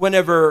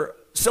whenever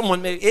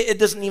someone, it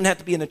doesn't even have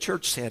to be in a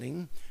church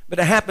setting, but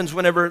it happens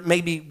whenever,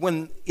 maybe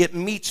when it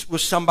meets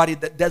with somebody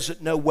that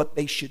doesn't know what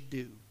they should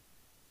do.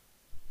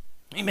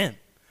 Amen.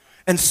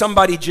 And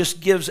somebody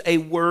just gives a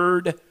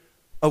word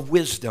of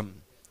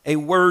wisdom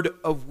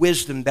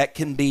that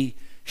can be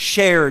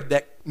shared,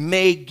 that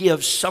may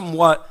give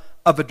somewhat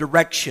of a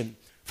direction.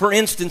 For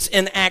instance,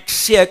 in Acts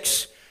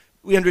 6,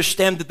 we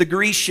understand that the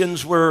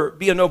Grecians were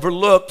being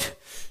overlooked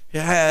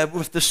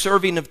with the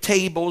serving of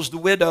tables, the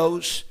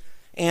widows.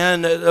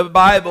 And the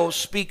Bible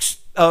speaks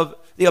of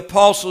the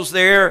apostles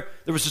there.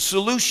 There was a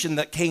solution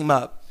that came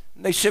up.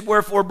 And they said,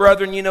 wherefore,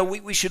 brethren,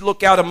 we should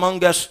look out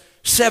among us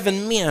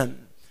 7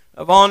 men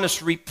of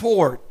honest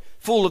report,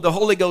 full of the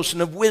Holy Ghost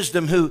and of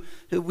wisdom, who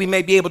we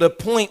may be able to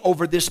appoint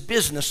over this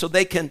business, so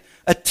they can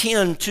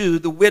attend to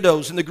the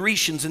widows and the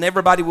Grecians, and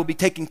everybody will be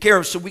taken care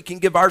of, so we can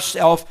give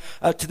ourselves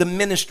to the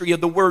ministry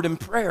of the word and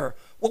prayer.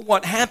 Well,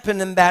 what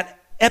happened in that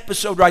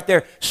episode right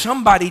there?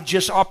 Somebody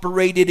just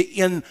operated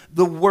in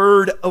the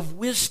word of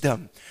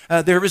wisdom.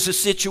 There was a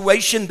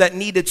situation that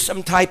needed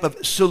some type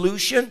of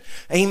solution.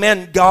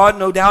 Amen. God,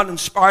 no doubt,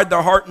 inspired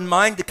their heart and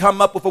mind to come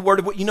up with a word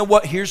of, you know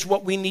what, here's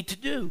what we need to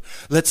do.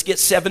 Let's get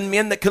 7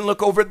 men that can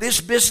look over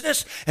this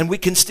business, and we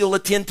can still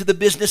attend to the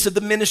business of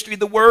the ministry of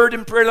the word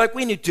and prayer like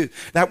we need to.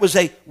 That was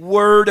a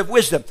word of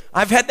wisdom.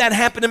 I've had that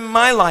happen in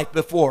my life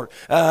before.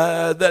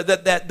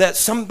 That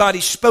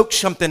somebody spoke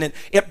something, and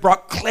it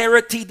brought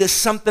clarity to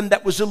something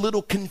that was a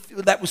little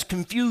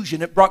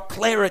confusion. It brought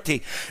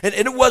clarity. And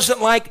it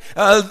wasn't like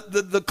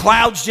the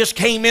clouds just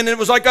came in and it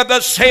was like,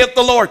 thus saith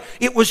the Lord.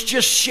 It was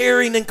just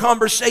sharing in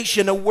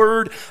conversation. A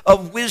word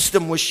of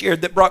wisdom was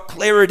shared that brought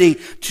clarity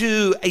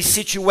to a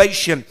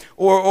situation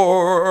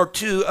or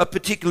to a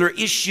particular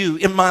issue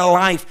in my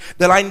life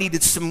that I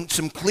needed some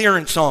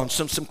clearance on,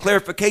 some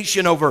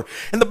clarification over.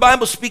 And the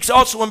Bible speaks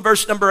also in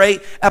verse number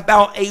 8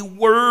 about a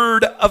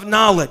word of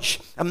knowledge,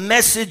 a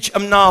message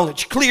of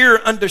knowledge, clear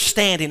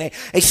understanding,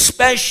 a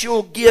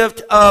special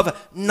gift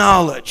of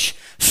knowledge.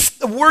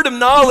 The word of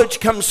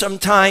knowledge comes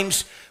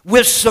sometimes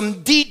with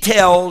some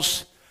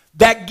details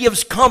that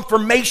gives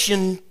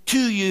confirmation to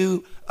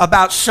you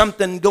about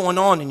something going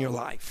on in your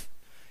life.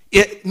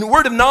 The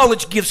word of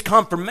knowledge gives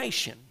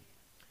confirmation.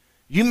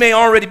 You may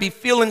already be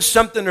feeling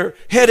something or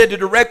headed a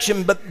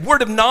direction, but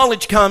word of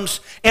knowledge comes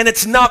and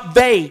it's not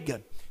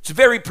vague. It's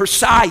very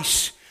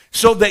precise,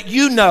 so that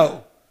you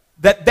know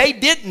that they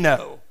didn't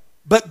know,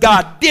 but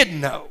God did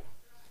know.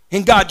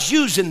 And God's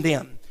using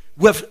them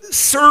with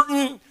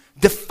certain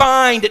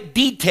defined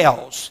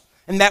details.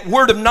 And that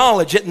word of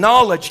knowledge,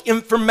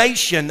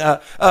 information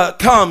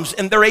comes,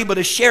 and they're able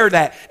to share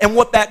that. And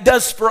what that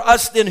does for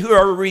us then, who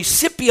are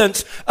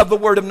recipients of the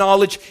word of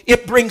knowledge,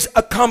 it brings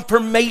a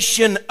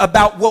confirmation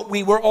about what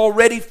we were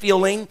already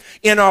feeling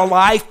in our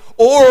life,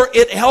 or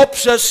it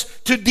helps us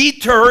to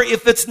deter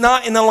if it's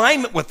not in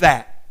alignment with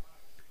that.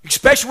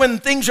 Especially when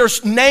things are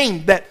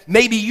named that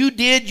maybe you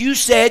did, you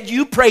said,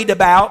 you prayed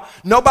about,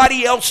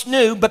 nobody else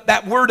knew, but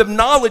that word of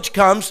knowledge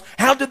comes.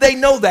 How do they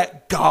know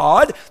that?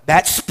 God,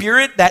 that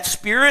spirit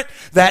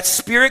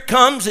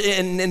comes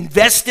and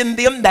invests in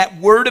them, that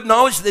word of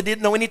knowledge they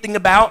didn't know anything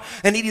about,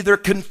 and it either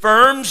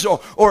confirms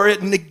or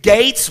it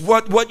negates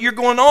what you're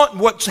going on,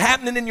 what's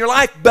happening in your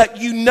life. But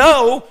you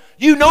know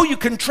you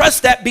can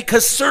trust that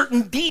because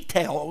certain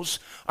details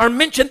are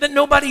mentioned that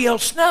nobody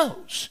else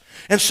knows.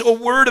 And so a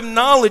word of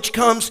knowledge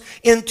comes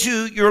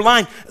into your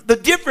line. The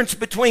difference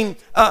between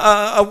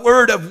a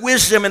word of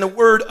wisdom and a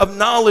word of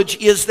knowledge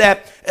is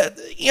that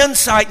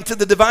insight into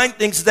the divine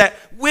things, that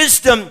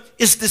wisdom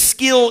is the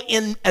skill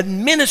in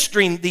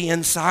administering the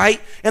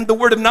insight, and the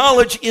word of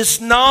knowledge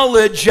is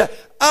knowledge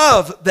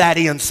of that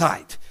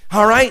insight.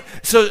 All right?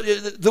 So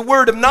the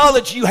word of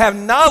knowledge, you have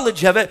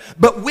knowledge of it,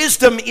 but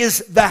wisdom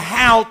is the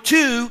how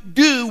to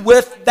do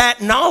with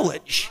that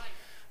knowledge.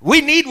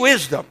 We need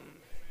wisdom.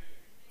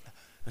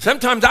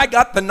 Sometimes I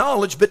got the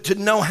knowledge, but to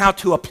know how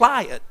to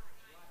apply it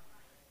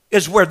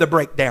is where the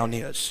breakdown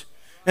is.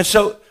 And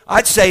so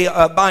I'd say,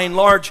 by and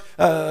large,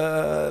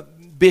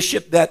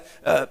 Bishop,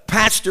 that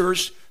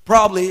pastors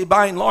probably,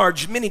 by and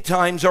large, many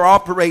times are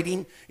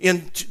operating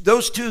in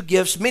those two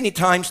gifts, many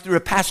times through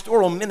a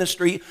pastoral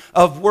ministry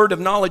of word of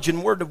knowledge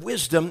and word of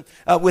wisdom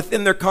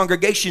within their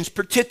congregations,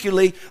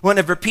 particularly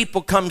whenever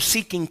people come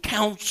seeking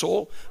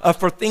counsel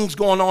for things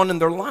going on in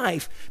their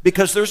life.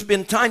 Because there's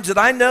been times that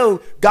I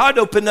know God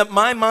opened up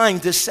my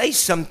mind to say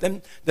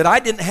something that I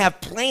didn't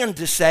have planned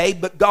to say,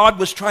 but God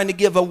was trying to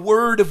give a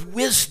word of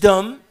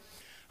wisdom,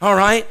 all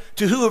right,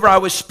 to whoever I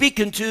was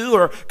speaking to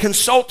or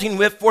consulting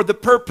with for the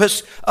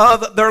purpose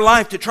of their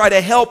life, to try to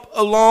help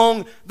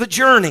along the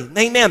journey.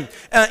 Amen.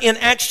 In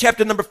Acts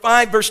chapter number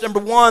 5, verse number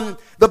 1,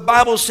 the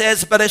Bible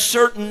says, "But a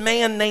certain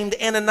man named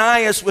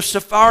Ananias with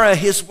Sapphira,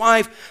 his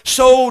wife,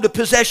 sold a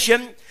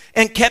possession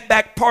and kept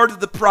back part of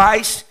the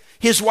price.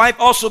 His wife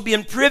also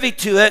being privy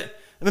to it,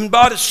 and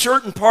bought a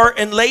certain part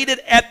and laid it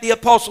at the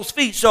apostles'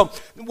 feet." So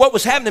what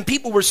was happening,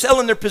 people were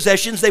selling their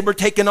possessions. They were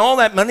taking all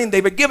that money and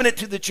they were giving it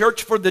to the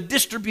church for the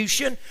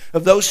distribution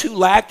of those who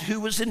lacked,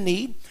 who was in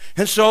need.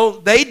 And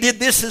so they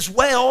did this as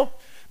well.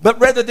 But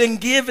rather than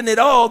giving it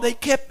all, they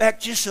kept back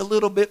just a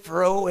little bit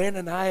for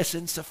Ananias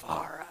and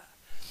Sapphira.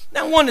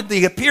 Now, wanted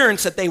the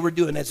appearance that they were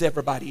doing as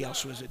everybody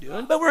else was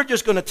doing, but we're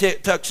just going to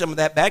tuck some of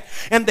that back.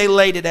 And they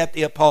laid it at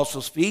the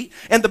apostles' feet.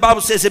 And the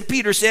Bible says, and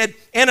Peter said,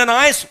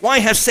 "Ananias, why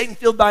has Satan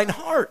filled thine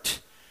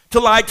heart to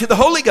lie to the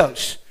Holy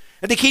Ghost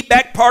and to keep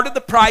back part of the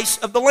price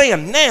of the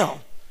land?" Now,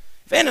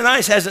 if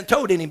Ananias hasn't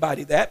told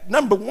anybody that,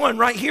 number one,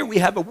 right here we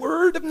have a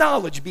word of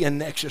knowledge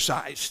being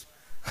exercised.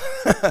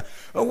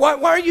 Why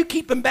are you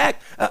keeping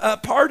back a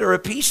part or a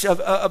piece of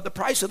the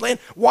price of the land?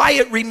 Why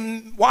it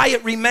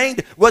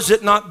remained? Was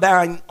it not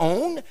thine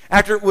own?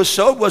 After it was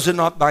sold, was it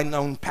not thine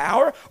own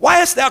power? Why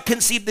hast thou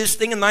conceived this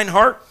thing in thine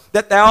heart,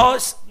 that thou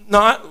hast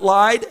not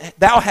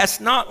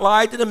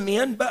lied to the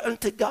men, but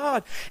unto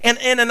God? And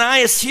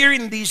Ananias,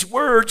 hearing these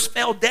words,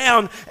 fell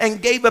down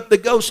and gave up the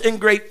ghost, and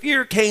great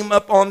fear came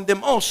up on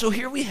them all. So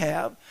here we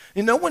have,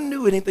 and no one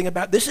knew anything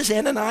about this. Is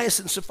Ananias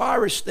and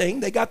Sapphira's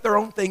thing. They got their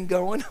own thing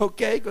going,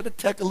 okay? Going to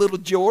tuck a little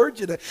George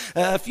and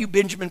a few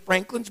Benjamin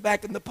Franklins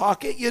back in the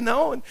pocket,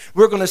 and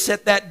we're going to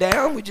set that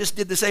down. We just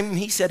did the same. And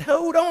he said,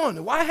 "Hold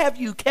on. Why have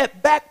you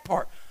kept back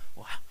part?"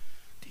 "Well,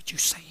 did you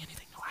say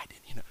anything?" "No, I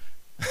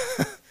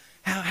didn't."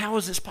 How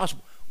is this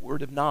possible?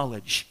 Word of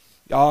knowledge.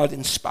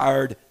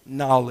 God-inspired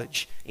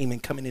knowledge. Amen.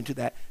 Coming into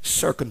that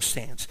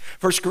circumstance.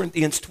 1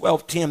 Corinthians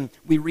 12:10,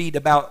 we read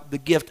about the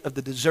gift of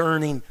the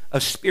discerning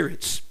of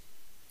spirits,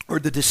 or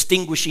the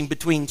distinguishing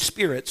between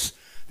spirits,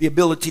 the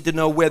ability to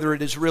know whether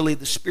it is really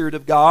the Spirit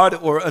of God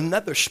or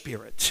another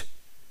spirit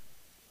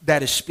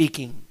that is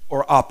speaking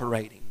or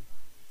operating.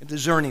 A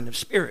discerning of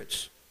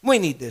spirits. We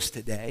need this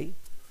today.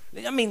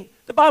 I mean,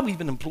 the Bible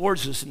even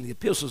implores us in the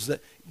epistles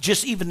that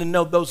just even to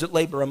know those that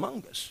labor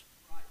among us,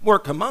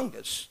 work among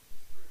us.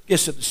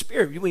 Gifts of the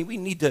Spirit. We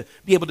need to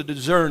be able to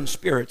discern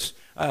spirits.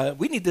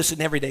 We need this in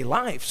everyday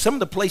life. Some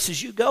of the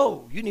places you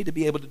go, you need to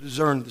be able to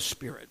discern the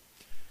Spirit.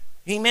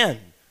 Amen.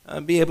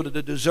 Be able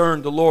to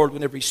discern the Lord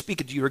whenever He's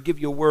speaking to you or give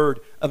you a word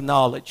of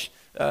knowledge.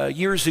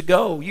 Years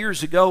ago,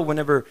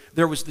 whenever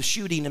there was the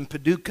shooting in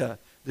Paducah,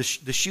 the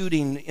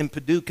shooting in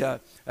Paducah,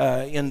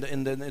 in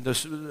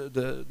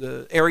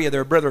the area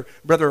there,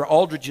 Brother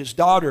Aldridge's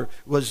daughter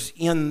was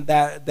in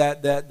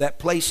that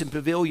place in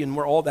Pavilion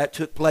where all that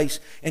took place.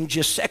 And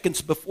just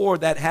seconds before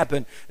that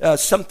happened,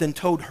 something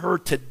told her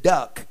to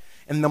duck.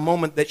 And the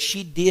moment that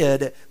she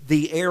did,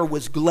 the air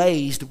was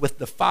glazed with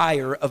the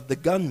fire of the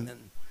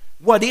gunman.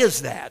 What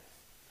is that?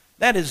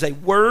 That is a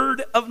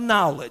word of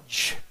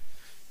knowledge.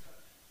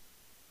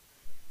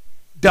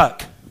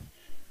 Duck.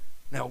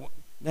 Now,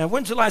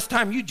 when's the last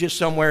time you just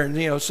somewhere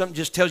and, something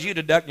just tells you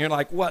to duck and you're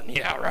like, what?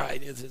 Yeah,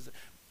 right.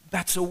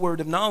 That's a word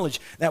of knowledge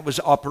that was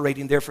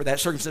operating there for that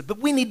circumstance. But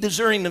we need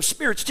discerning of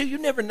spirits too. You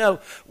never know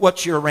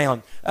what you're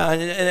around.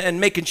 And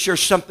making sure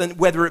something,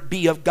 whether it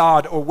be of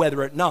God or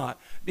whether it not.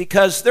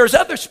 Because there's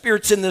other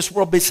spirits in this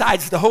world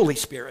besides the Holy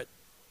Spirit.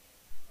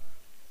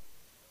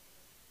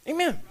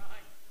 Amen.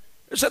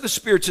 There's other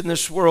spirits in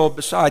this world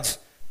besides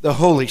the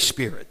Holy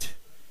Spirit.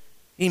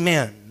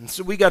 Amen.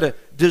 So we got to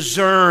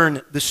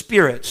discern the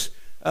spirits.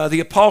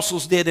 The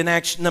apostles did in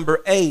Acts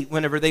number 8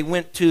 whenever they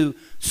went to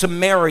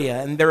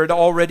Samaria, and there had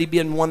already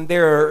been one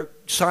there,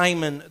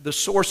 Simon the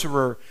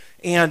sorcerer.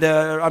 And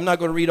I'm not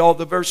going to read all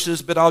the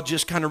verses, but I'll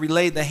just kind of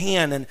relay the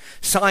hand. And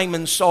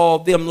Simon saw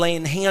them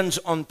laying hands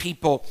on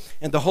people,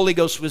 and the Holy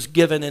Ghost was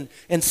given.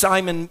 And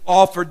Simon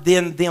offered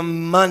then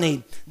them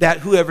money that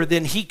whoever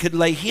then he could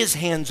lay his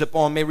hands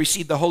upon may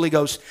receive the Holy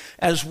Ghost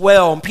as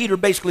well. And Peter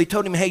basically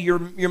told him, hey,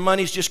 your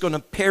money's just going to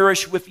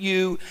perish with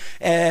you.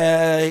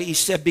 He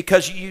said,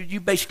 because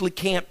you basically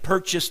can't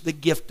purchase the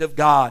gift of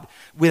God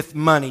with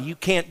money. You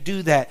can't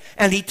do that.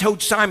 And he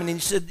told Simon, and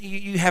he said,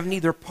 you have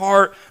neither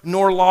part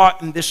nor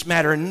lot in this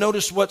matter. And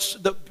notice what's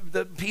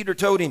Peter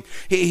told him.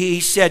 He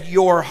said,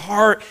 your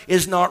heart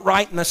is not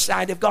right in the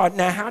sight of God.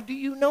 Now, how do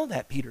you know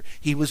that, Peter?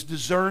 He was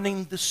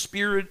discerning the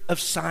spirit of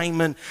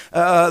Simon,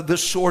 the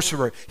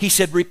sorcerer. He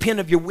said, repent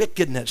of your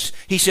wickedness.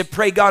 He said,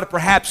 pray God,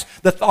 perhaps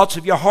the thoughts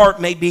of your heart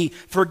may be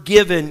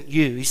forgiven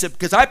you. He said,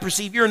 because I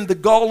perceive you're in the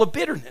gall of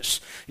bitterness.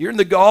 You're in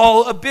the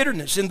gall of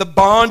bitterness, in the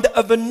bond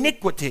of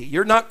iniquity.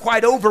 You're not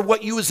quite over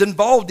what you was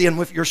involved in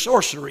with your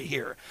sorcery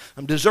here.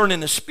 I'm discerning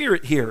the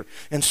spirit here.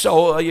 And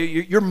so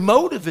your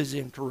motive is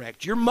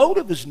incorrect. Your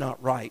motive is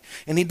not right.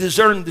 And he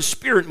discerned the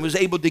spirit and was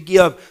able to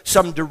give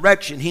some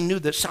direction. He knew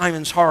that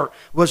Simon's heart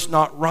was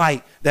not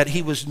right, that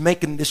he was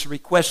making this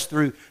request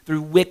through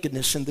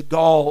wickedness and the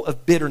gall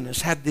of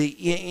bitterness, had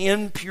the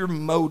impure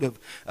motive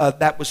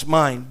that was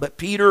mine. But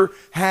Peter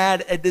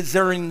had a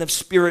discerning of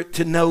spirit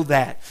to know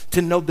that,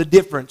 to know the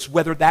difference,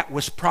 whether that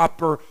was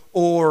proper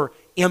or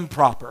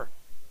improper.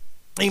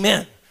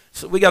 Amen.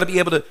 So we got to be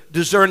able to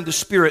discern the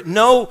Spirit.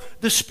 Know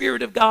the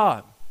Spirit of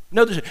God.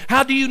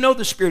 How do you know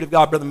the Spirit of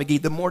God, Brother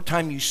McGee? The more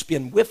time you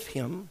spend with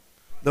Him,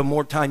 the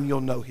more time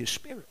you'll know His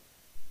Spirit.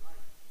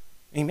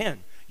 Amen.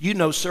 You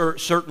know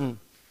certain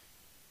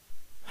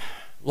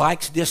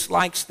likes,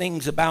 dislikes,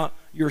 things about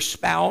your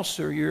spouse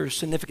or your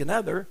significant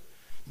other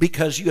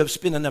because you have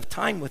spent enough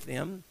time with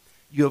them.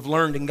 You have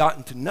learned and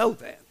gotten to know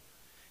that.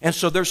 And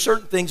so there's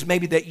certain things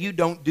maybe that you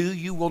don't do,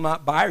 you will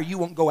not buy, or you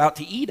won't go out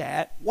to eat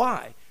at.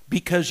 Why?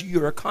 Because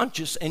you're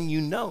conscious and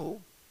you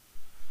know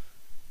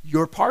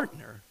your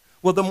partner.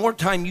 Well, the more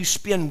time you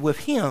spend with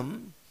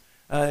him,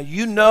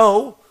 you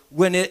know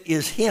when it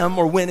is him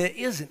or when it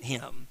isn't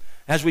him.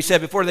 As we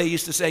said before, they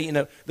used to say,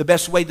 the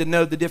best way to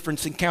know the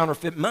difference in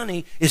counterfeit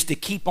money is to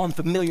keep on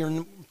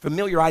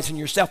familiarizing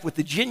yourself with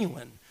the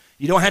genuine.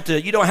 You don't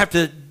have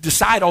to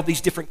decide all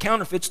these different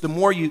counterfeits. The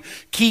more you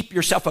keep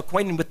yourself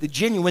acquainted with the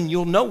genuine,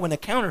 you'll know when a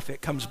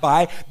counterfeit comes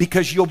by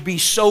because you'll be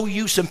so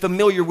used and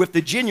familiar with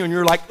the genuine.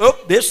 You're like, oh,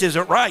 this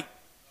isn't right.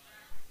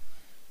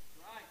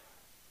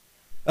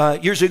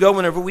 Years ago,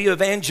 whenever we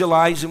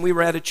evangelized and we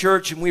were at a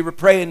church and we were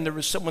praying, there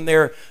was someone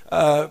there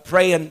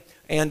praying,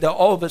 and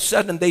all of a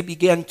sudden they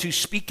began to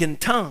speak in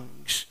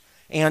tongues.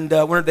 And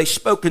when they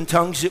spoke in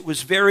tongues, it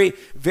was very,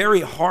 very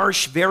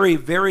harsh, very,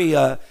 very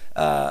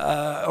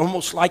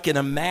almost like in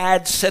a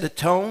mad set of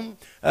tone,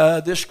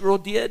 this girl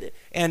did.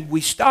 And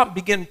we stopped,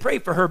 began to pray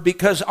for her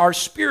because our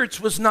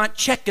spirits was not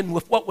checking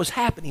with what was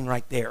happening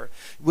right there.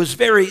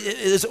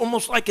 It was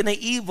almost like in an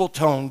evil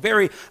tone,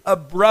 very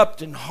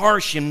abrupt and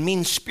harsh and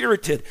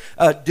mean-spirited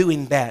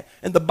doing that.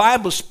 And the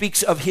Bible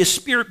speaks of his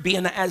spirit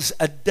being as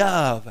a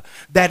dove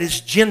that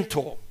is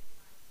gentle.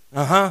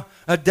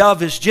 A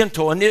dove is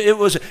gentle.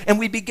 And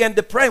we began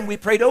to pray, and we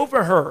prayed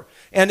over her.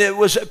 And it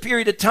was a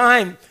period of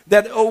time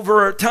that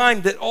over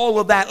time that all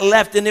of that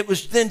left, and it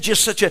was then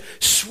just such a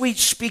sweet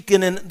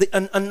speaking in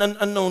an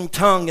unknown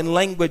tongue and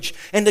language.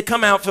 And to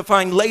come out to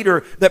find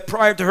later that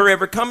prior to her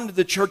ever coming to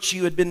the church, she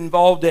had been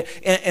involved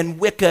in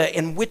Wicca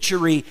and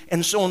witchery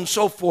and so on and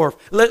so forth.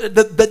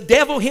 The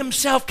devil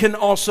himself can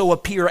also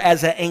appear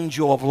as an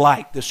angel of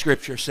light, the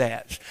scripture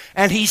says.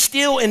 And he's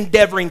still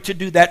endeavoring to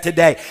do that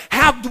today.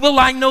 How will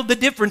I know the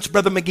difference,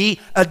 Brother McGee?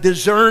 A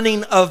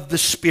discerning of the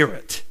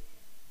Spirit.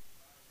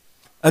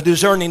 A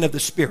discerning of the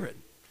Spirit.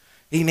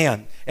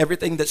 Amen.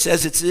 Everything that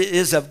says it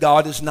is of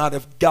God is not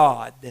of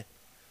God.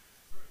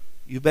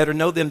 You better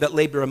know them that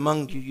labor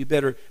among you. You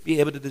better be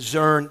able to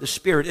discern the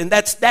Spirit. And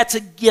that's a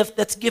gift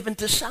that's given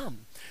to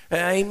some.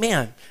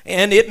 Amen.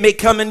 And it may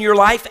come in your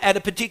life at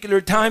a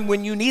particular time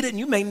when you need it, and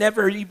you may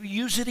never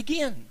use it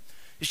again.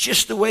 It's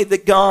just the way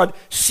that God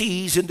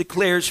sees and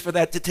declares for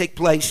that to take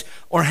place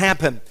or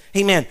happen.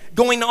 Amen.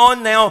 Going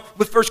on now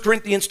with 1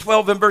 Corinthians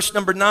 12 and verse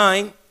number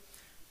 9.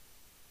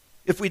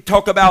 If we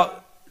talk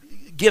about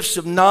gifts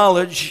of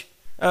knowledge,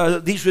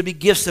 these would be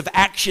gifts of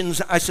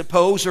actions, I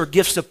suppose, or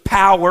gifts of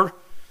power.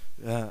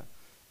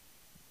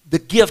 The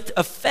gift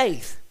of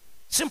faith.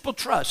 Simple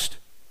trust.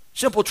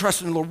 Simple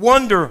trust in the Lord.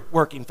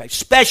 Wonder-working faith.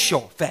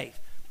 Special faith.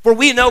 For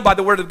we know by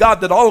the word of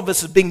God that all of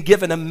us have been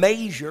given a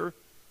measure,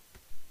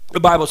 the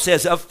Bible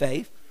says, of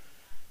faith.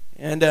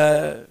 And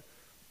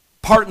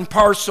part and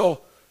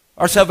parcel,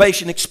 our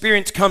salvation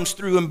experience comes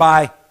through and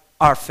by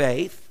our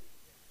faith.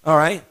 All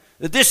right?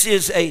 This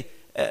is a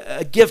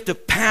a gift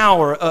of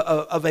power,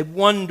 of a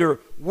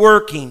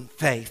wonder-working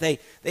faith.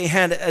 They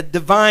had a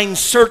divine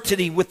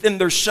certainty within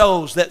their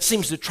souls that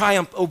seems to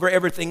triumph over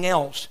everything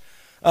else.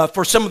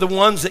 For some of the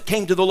ones that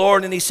came to the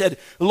Lord and he said,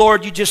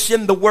 Lord, you just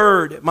send the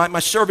word. My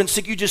servant's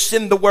sick, you just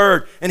send the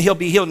word and he'll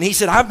be healed. And he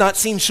said, I've not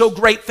seen so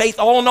great faith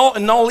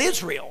in all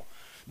Israel.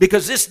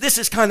 Because this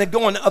is kind of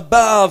going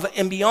above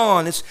and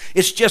beyond.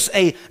 It's just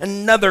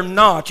another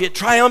notch. It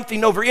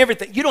triumphing over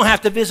everything. You don't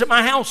have to visit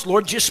my house,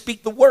 Lord. Just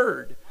speak the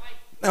word.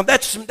 Now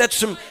that's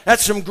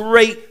some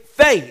great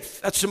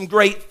faith. That's some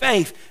great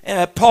faith.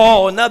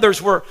 Paul and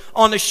others were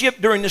on a ship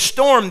during the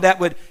storm that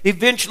would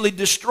eventually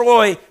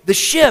destroy the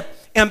ship.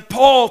 And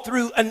Paul,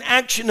 through an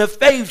action of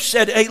faith,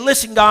 said, hey,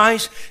 listen,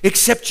 guys,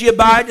 except you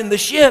abide in the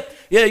ship,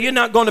 you're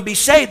not going to be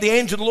saved. The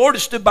angel of the Lord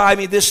has stood by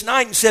me this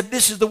night and said,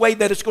 this is the way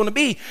that it's going to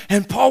be.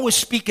 And Paul was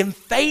speaking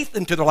faith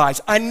into their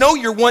lives. I know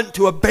you're wanting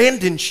to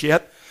abandon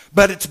ship,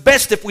 but it's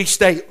best if we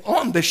stay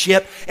on the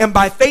ship. And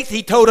by faith,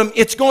 he told them,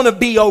 it's going to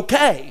be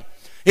okay.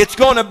 It's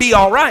going to be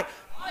all right.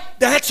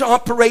 That's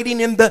operating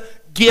in the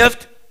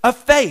gift of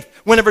faith.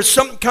 Whenever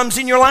something comes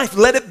in your life,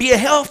 let it be a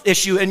health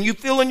issue and you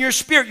feel in your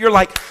spirit, you're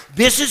like,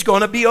 this is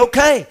going to be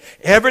okay.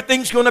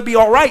 Everything's going to be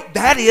all right.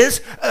 That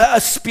is a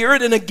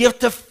spirit and a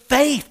gift of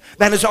faith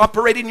that is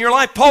operating in your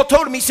life. Paul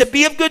told him, he said,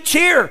 be of good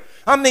cheer.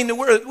 I mean,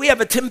 we have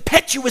a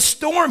tempestuous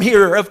storm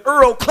here of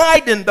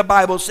Euroclydon, the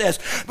Bible says.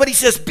 But he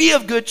says, be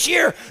of good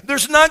cheer.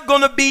 There's not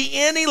going to be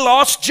any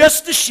loss,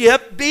 just the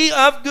ship. Be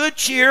of good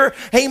cheer.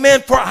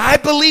 Amen. For I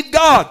believe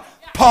God.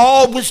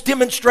 Paul was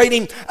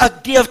demonstrating a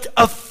gift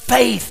of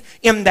faith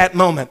in that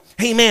moment.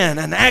 Amen.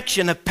 An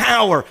action of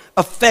power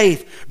of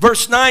faith.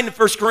 Verse 9 of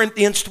 1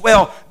 Corinthians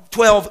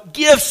 12,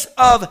 gifts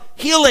of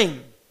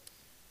healing.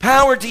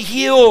 Power to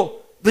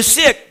heal the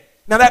sick.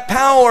 Now that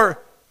power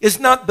is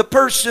not the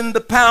person,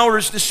 the power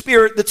is the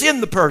spirit that's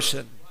in the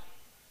person.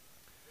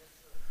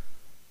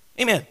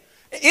 Amen.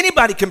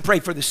 Anybody can pray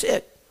for the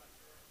sick.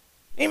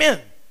 Amen.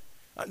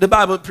 The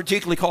Bible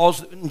particularly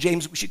calls,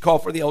 James, we should call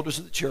for the elders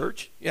of the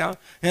church,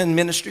 and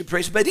ministry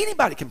praise, but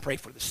anybody can pray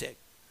for the sick.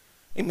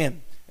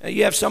 Amen.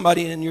 You have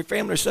somebody in your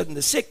family or something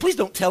that's sick, please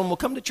don't tell them, we'll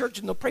come to church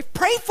and they'll pray.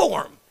 Pray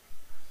for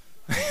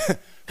them.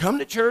 Come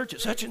to church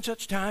at such and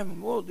such time,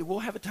 and we'll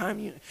have a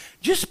time.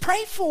 Just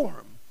pray for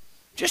them.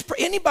 Just pray.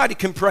 Anybody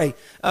can pray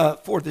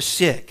for the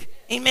sick.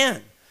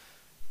 Amen.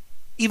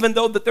 Even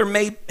though that there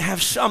may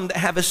have some that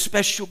have a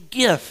special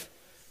gift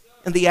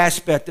in the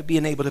aspect of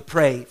being able to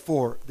pray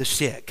for the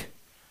sick.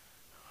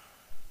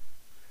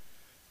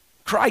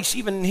 Christ,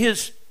 even in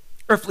his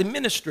earthly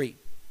ministry,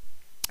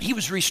 he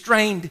was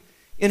restrained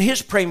in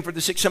his praying for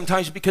the sick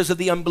sometimes because of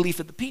the unbelief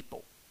of the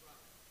people.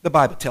 The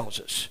Bible tells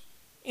us.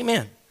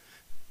 Amen.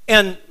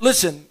 And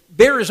listen,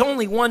 there is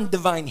only one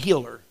divine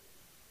healer.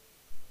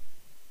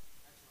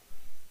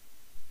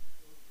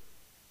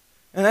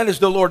 And that is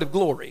the Lord of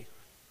glory.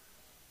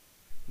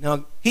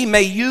 Now, he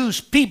may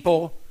use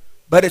people,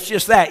 but it's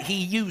just that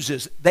he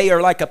uses. They are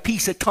like a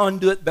piece of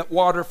conduit that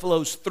water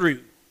flows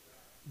through.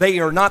 They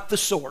are not the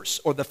source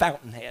or the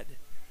fountainhead.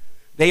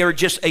 They are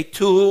just a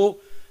tool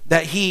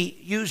that he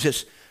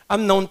uses.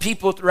 I've known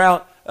people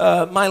throughout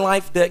my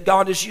life that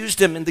God has used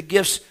them in the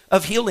gifts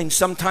of healing,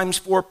 sometimes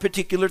for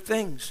particular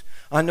things.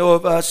 I know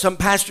of some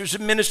pastors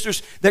and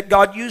ministers that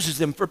God uses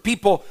them for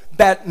people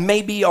that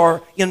maybe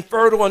are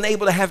infertile and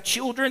unable to have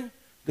children,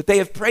 that they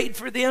have prayed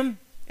for them.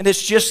 And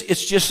it's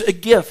just a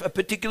gift, a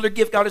particular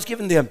gift God has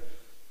given them.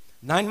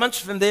 9 months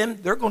from them,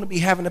 they're going to be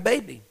having a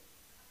baby.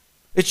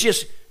 It's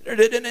just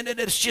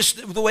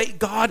the way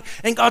God,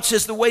 and God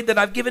says, the way that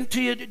I've given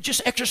to you,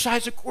 just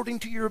exercise according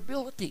to your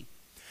ability.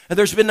 And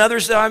there's been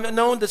others that I've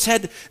known that's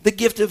had the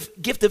gift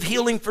of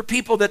healing for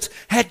people that's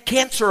had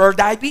cancer or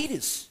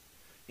diabetes.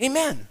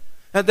 Amen.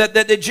 That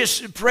they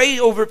just pray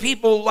over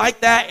people like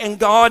that, and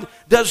God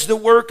does the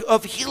work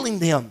of healing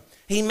them.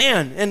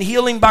 Amen. And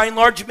healing, by and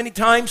large, many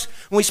times,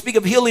 when we speak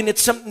of healing,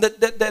 it's something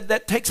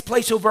that takes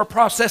place over a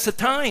process of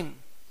time.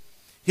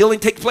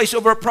 Healing takes place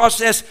over a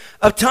process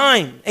of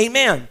time.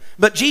 Amen.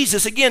 But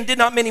Jesus, again, did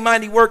not many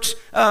mighty works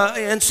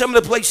in some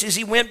of the places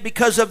he went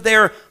because of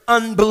their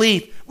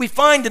unbelief. We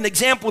find an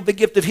example of the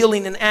gift of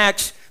healing in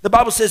Acts. The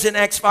Bible says in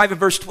Acts 5 and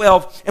verse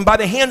 12, and by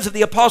the hands of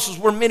the apostles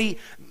were many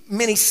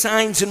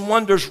signs and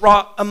wonders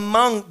wrought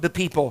among the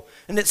people.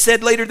 And it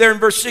said later there in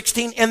verse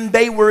 16, and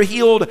they were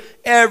healed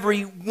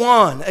every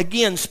one.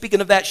 Again, speaking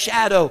of that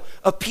shadow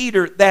of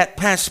Peter that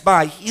passed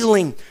by,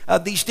 healing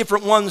these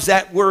different ones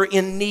that were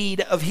in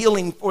need of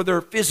healing for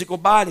their physical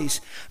bodies.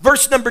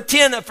 Verse number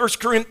 10 of 1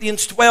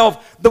 Corinthians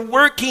 12, the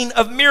working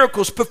of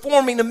miracles,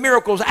 performing of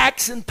miracles,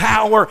 acts and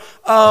power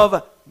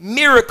of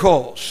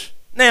miracles.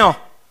 Now,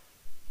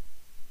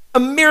 a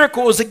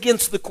miracle is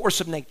against the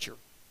course of nature.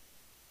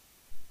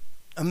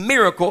 A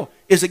miracle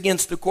is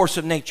against the course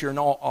of nature in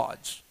all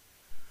odds.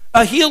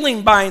 A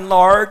healing by and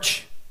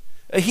large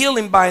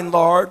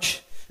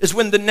is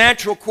when the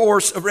natural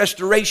course of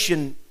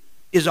restoration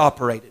is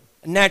operated.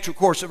 A natural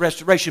course of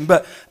restoration.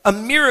 But a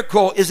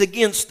miracle is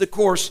against the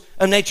course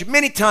of nature.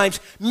 Many times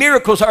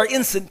miracles are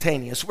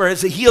instantaneous,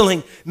 whereas a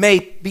healing may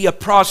be a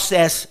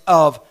process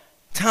of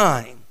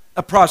time.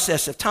 a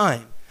process of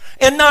time.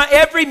 And not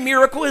every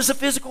miracle is a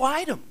physical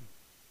item.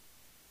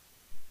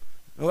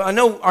 Well, I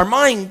know our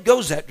mind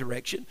goes that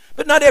direction,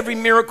 but not every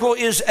miracle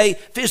is a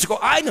physical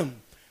item.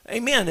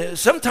 Amen.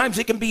 Sometimes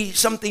it can be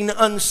something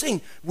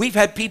unseen. We've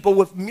had people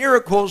with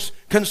miracles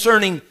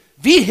concerning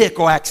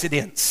vehicle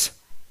accidents.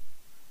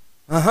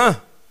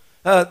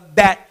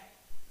 That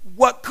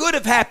what could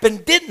have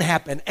happened didn't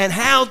happen. And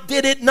how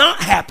did it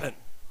not happen?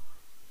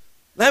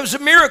 That was a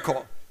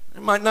miracle.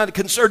 It might not have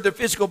concerned their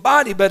physical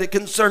body, but it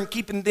concerned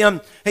keeping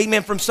them,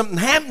 amen, from something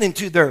happening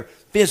to their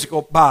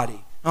physical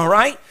body. All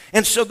right?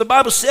 And so the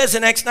Bible says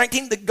in Acts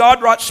 19 that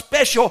God wrought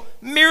special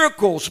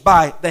miracles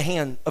by the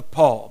hand of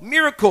Paul.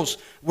 Miracles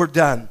were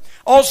done.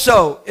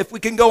 Also, if we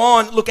can go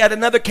on, look at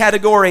another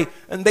category,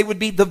 and they would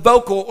be the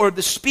vocal or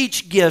the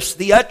speech gifts,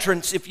 the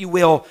utterance, if you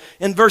will.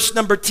 In verse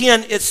number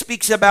 10, it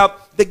speaks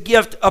about the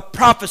gift of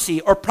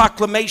prophecy or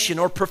proclamation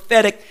or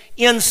prophetic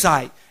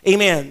insight.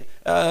 Amen.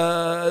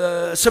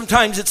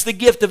 Sometimes it's the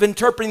gift of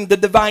interpreting the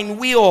divine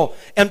will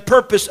and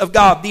purpose of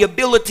God, the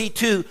ability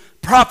to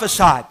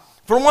prophesy.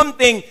 For one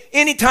thing,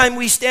 anytime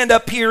we stand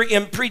up here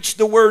and preach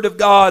the word of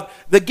God,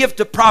 the gift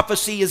of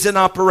prophecy is in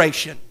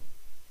operation.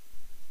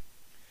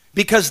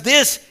 Because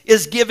this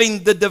is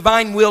giving the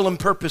divine will and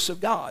purpose of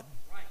God.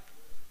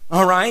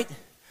 All right?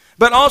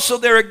 But also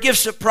there are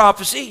gifts of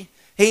prophecy,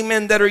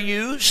 amen, that are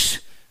used.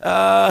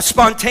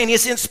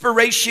 Spontaneous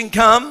inspiration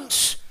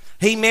comes,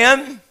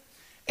 amen.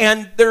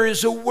 And there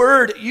is a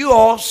word,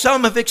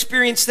 some have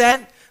experienced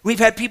that. We've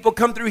had people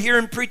come through here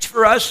and preach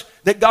for us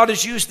that God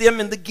has used them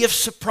in the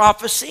gifts of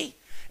prophecy.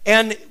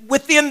 And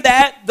within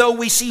that, though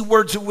we see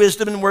words of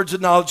wisdom and words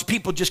of knowledge,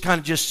 people just kind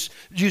of just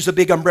use a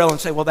big umbrella and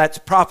say, well, that's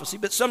prophecy.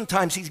 But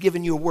sometimes he's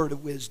giving you a word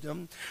of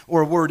wisdom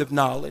or a word of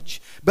knowledge.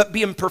 But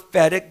being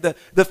prophetic,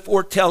 the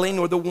foretelling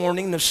or the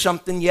warning of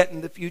something yet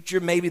in the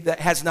future, maybe that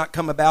has not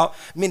come about,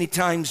 many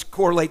times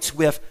correlates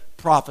with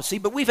prophecy.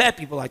 But we've had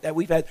people like that.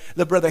 We've had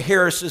the Brother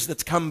Harris's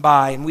that's come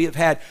by, and we have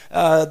had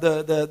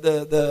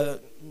the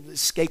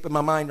escaping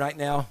my mind right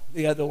now,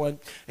 the other one,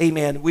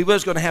 amen. We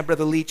was going to have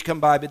Brother Leach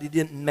come by, but he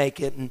didn't make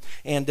it,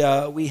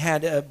 and we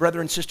had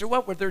brother and sister,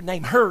 what were their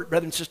name?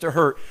 Brother and sister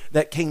Hurt,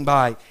 that came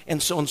by,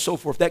 and so on and so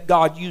forth, that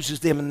God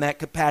uses them in that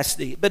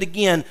capacity. But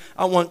again,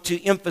 I want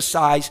to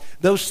emphasize,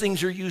 those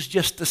things are used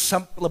just to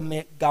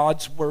supplement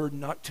God's word,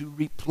 not to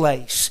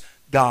replace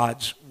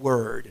God's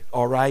word,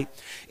 all right?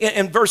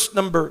 In verse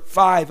number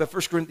 5 of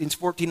 1 Corinthians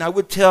 14, I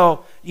would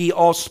tell ye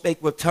all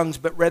spake with tongues,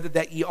 but rather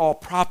that ye all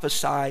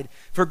prophesied.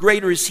 For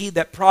greater is he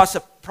that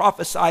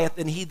prophesieth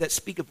than he that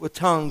speaketh with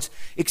tongues,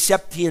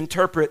 except he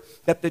interpret,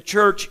 that the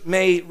church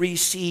may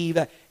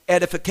receive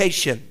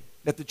edification.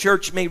 That the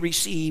church may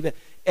receive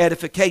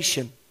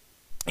edification.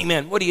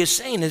 Amen. What he is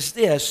saying is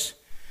this: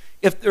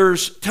 if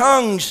there's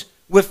tongues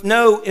with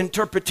no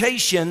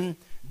interpretation,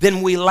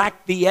 then we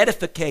lack the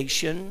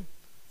edification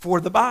for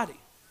the body.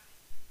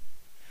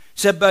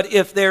 Said, but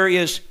if there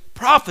is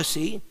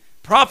prophecy,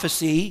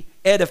 prophecy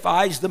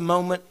edifies the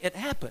moment it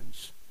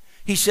happens.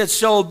 He said,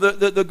 so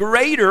the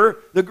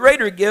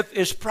greater gift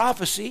is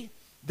prophecy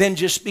than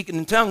just speaking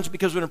in tongues,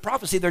 because when in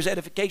prophecy there's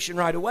edification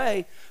right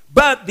away.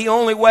 But the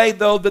only way,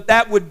 though,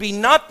 that would be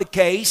not the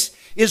case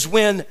is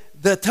when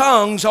the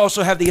tongues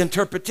also have the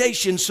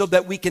interpretation, so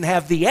that we can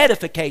have the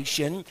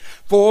edification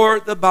for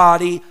the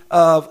body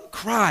of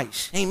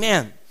Christ.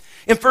 Amen.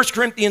 In 1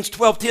 Corinthians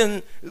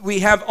 12:10, we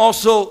have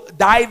also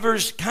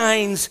divers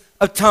kinds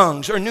of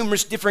tongues, or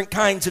numerous different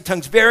kinds of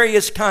tongues,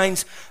 various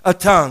kinds of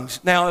tongues.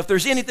 Now, if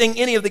there's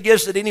any of the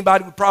gifts that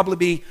anybody would probably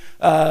be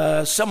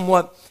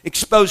somewhat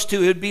exposed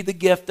to, it would be the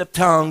gift of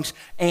tongues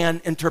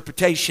and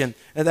interpretation.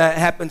 And that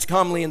happens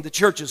commonly in the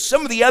churches.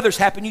 Some of the others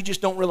happen, you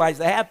just don't realize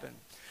they happen.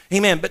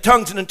 Amen. But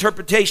tongues and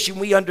interpretation,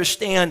 we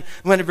understand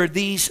whenever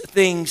these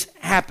things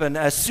happen.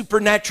 A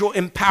supernatural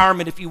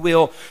empowerment, if you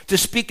will, to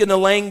speak in a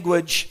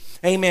language,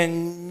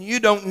 amen, you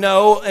don't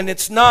know, and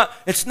it's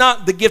not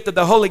the gift of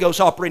the Holy Ghost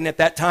operating at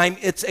that time.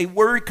 It's a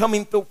word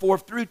coming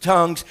forth through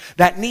tongues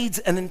that needs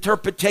an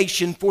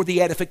interpretation for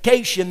the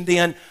edification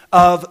then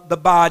of the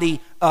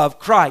body of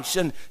Christ.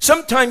 And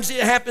sometimes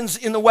it happens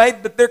in the way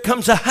that there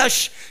comes a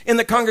hush in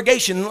the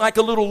congregation, like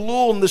a little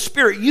lull in the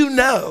spirit. You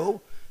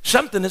know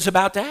something is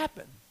about to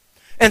happen.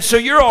 And so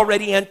you're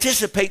already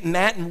anticipating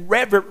that and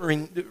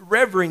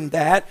revering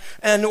that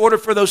in order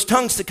for those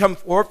tongues to come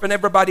forth, and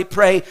everybody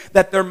pray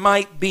that there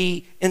might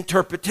be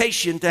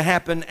interpretation to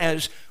happen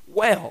as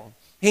well.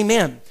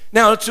 Amen.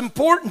 Now, it's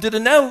important to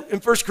know in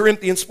 1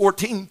 Corinthians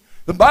 14,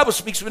 the Bible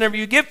speaks whenever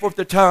you give forth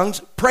the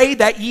tongues, pray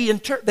that ye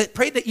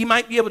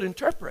might be able to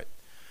interpret.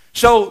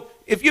 So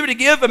if you were to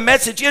give a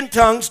message in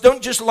tongues,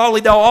 don't just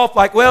lollydall off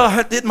like, well,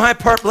 I did my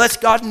part, bless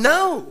God.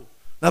 No.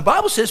 The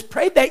Bible says,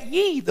 pray that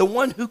ye, the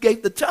one who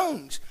gave the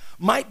tongues,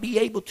 might be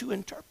able to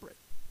interpret.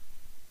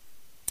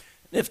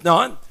 And if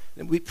not,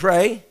 then we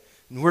pray,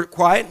 and we're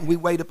quiet, and we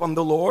wait upon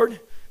the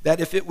Lord. that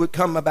if it would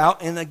come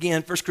about, and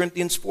again, 1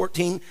 Corinthians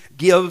 14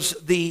 gives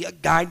the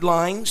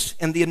guidelines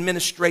and the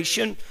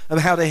administration of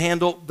how to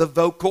handle the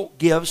vocal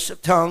gifts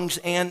of tongues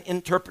and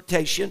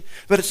interpretation.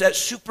 But it's that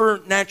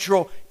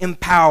supernatural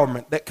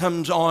empowerment that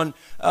comes on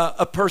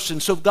a person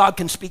so God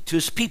can speak to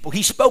his people.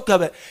 He spoke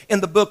of it in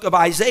the book of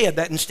Isaiah,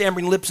 that in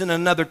stammering lips in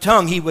another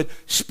tongue, he would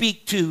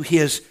speak to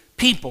his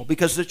people,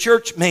 because the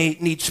church may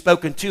need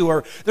spoken to,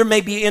 or there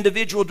may be an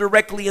individual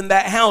directly in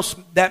that house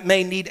that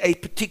may need a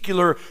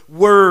particular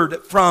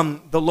word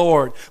from the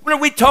Lord. When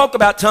we talk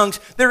about tongues,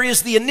 there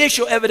is the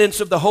initial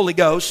evidence of the Holy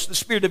Ghost, the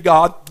Spirit of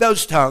God,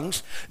 those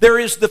tongues. There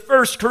is the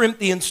 1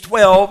 Corinthians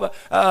 12,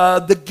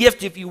 the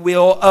gift, if you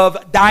will,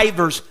 of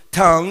divers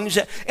tongues.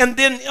 And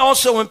then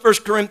also in 1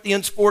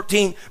 Corinthians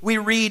 14, we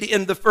read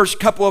in the first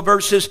couple of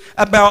verses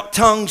about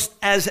tongues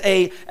as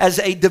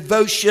a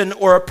devotion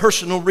or a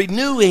personal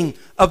renewing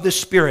of the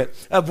Spirit.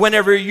 Of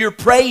whenever you're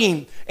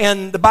praying,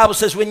 and the Bible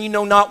says, when you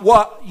know not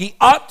what ye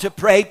ought to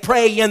pray,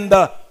 pray in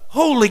the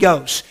Holy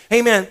Ghost.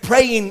 Amen.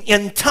 Praying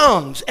in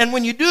tongues. And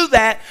when you do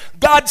that,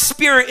 God's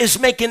Spirit is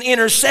making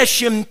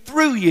intercession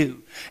through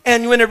you.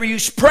 And whenever you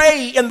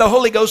pray in the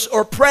Holy Ghost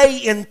or pray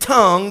in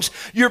tongues,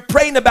 you're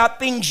praying about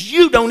things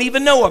you don't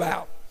even know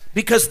about,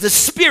 because the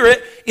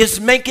Spirit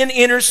is making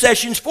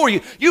intercessions for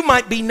you. You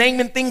might be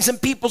naming things in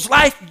people's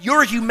life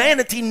your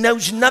humanity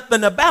knows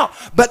nothing about,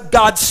 but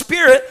God's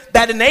Spirit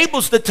that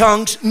enables the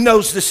tongues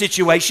knows the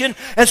situation.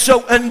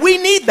 And we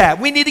need that.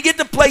 We need to get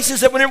to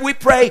places that whenever we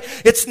pray,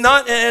 it's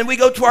not, and we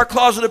go to our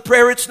closet of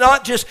prayer, it's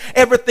not just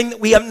everything that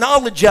we have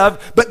knowledge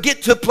of, but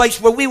get to a place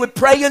where we would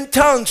pray in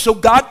tongues so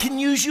God can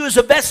use you as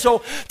a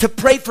vessel to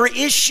pray for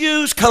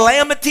issues,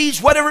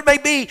 calamities, whatever it may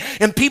be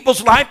in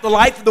people's life, the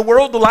life of the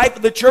world, the life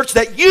of the church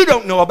that you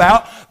don't know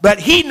about, but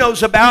he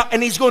knows about,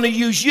 and he's going to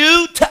use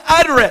you to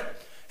utter it.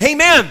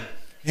 Amen.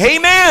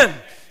 Amen.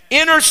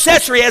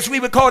 Intercessory, as we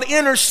would call it,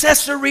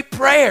 intercessory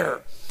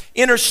prayer.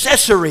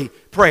 Intercessory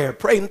prayer.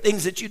 Praying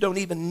things that you don't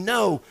even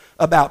know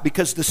about,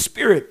 because the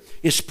Spirit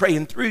is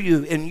praying through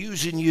you and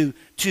using you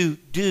to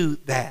do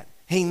that.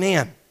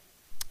 Amen.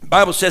 The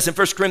Bible says in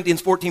 1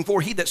 Corinthians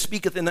 14:4, he that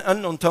speaketh in an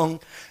unknown tongue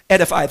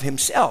edifieth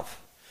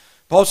himself.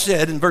 Paul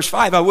said in verse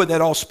 5, I would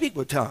that all speak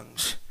with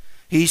tongues.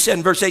 He said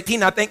in verse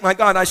 18, I thank my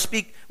God, I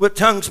speak with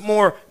tongues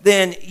more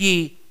than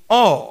ye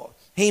all.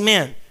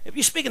 Amen. If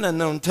you speak in an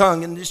unknown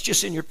tongue, and it's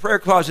just in your prayer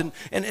closet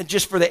and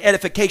just for the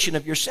edification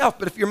of yourself,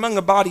 but if you're among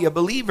a body of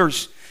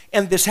believers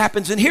and this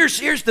happens, and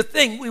here's the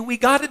thing, we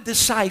got to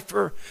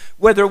decipher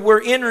whether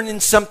we're entering in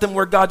something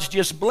where God's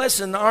just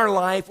blessing our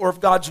life or if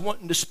God's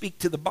wanting to speak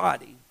to the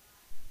body.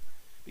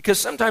 Because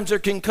sometimes there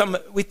can come,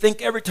 we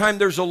think every time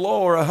there's a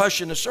lull or a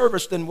hush in a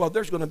service, then, well,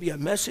 there's going to be a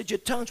message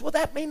of tongues. Well,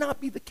 that may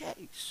not be the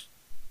case.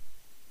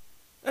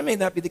 That may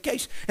not be the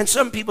case. And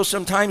some people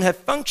sometimes have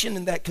functioned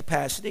in that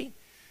capacity,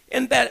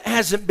 and that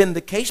hasn't been the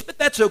case, but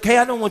that's okay.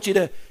 I don't want you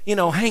to,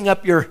 hang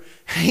up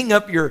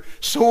your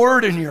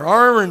sword and your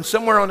armor and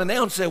somewhere on the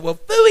nail and say, well,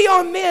 phooey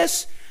on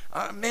this.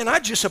 Man, I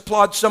just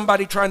applaud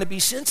somebody trying to be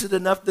sensitive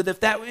enough that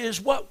if that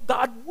is what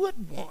God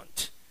would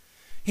want.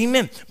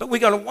 Amen. But we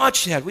got to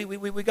watch that. We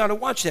got to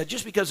watch that.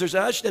 Just because there's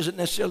a hush doesn't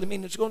necessarily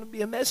mean there's going to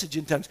be a message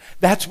in tongues.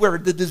 That's where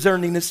the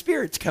discerning of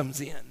spirits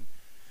comes in.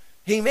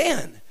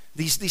 Amen.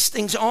 These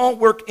things all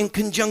work in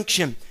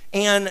conjunction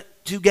and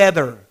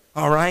together,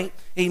 all right?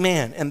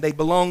 Amen. And they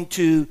belong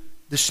to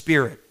the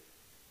Spirit.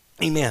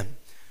 Amen.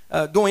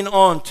 Going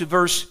on to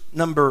verse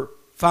number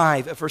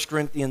 5 of 1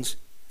 Corinthians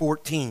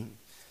 14.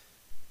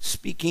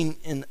 Speaking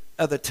in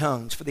other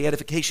tongues for the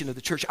edification of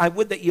the church. I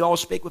would that ye all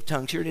spake with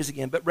tongues. Here it is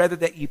again. But rather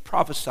that ye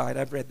prophesied.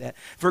 I've read that.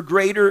 For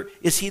greater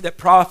is he that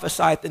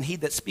prophesieth than he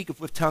that speaketh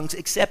with tongues,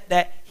 except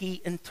that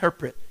he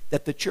interpret,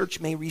 that the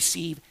church may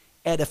receive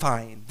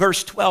edifying.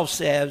 Verse 12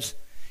 says,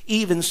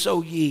 even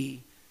so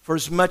ye, for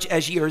as much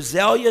as ye are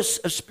zealous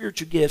of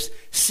spiritual gifts,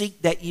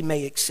 seek that ye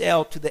may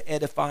excel to the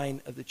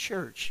edifying of the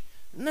church.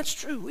 And that's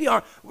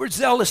true. We're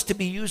zealous to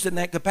be used in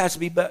that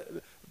capacity,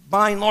 but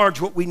by and large,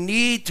 what we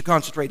need to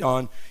concentrate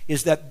on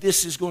is that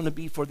this is going to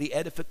be for the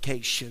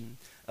edification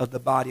of the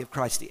body of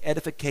Christ, the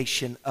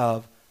edification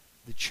of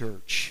the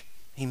church.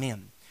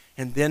 Amen.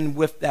 And then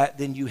with that,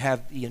 then you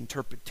have the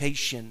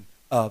interpretation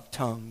of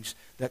tongues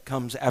that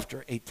comes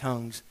after a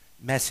tongues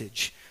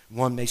message.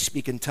 One may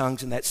speak in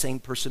tongues, and that same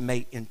person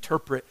may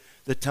interpret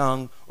the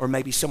tongue, or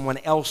maybe someone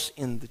else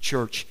in the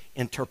church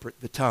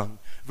interpret the tongue.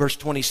 Verse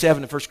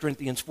 27 of 1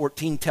 Corinthians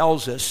 14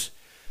 tells us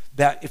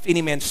that if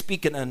any man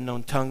speak an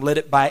unknown tongue, let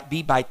it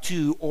be by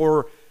two,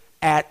 or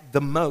at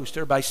the most,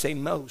 everybody say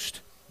most,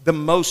 the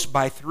most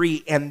by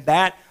three, and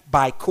that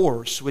by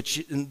course,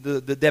 which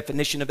the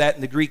definition of that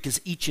in the Greek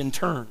is each in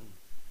turn.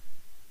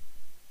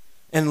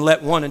 And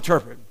let one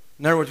interpret.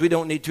 In other words, we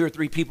don't need two or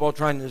three people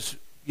trying to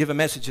give a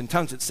message in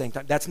tongues at the same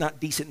time. That's not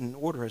decent in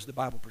order as the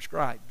Bible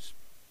prescribes,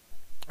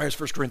 or as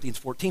 1 Corinthians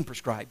 14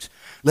 prescribes.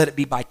 Let it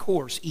be by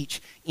course,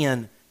 each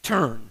in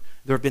turn.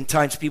 There have been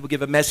times people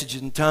give a message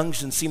in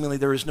tongues and seemingly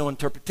there is no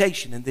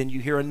interpretation, and then you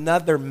hear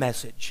another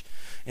message.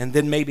 and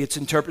then maybe it's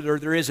interpreted, or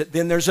there isn't.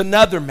 Then there's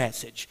another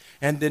message,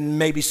 and then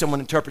maybe someone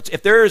interprets.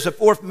 If there is a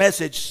fourth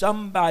message,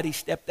 somebody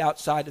stepped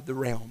outside of the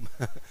realm.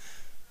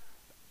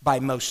 By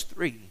most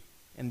three,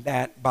 and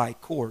that by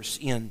course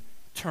in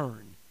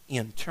turn.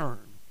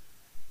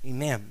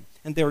 Amen.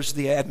 And there's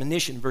the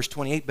admonition, verse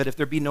 28, but if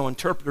there be no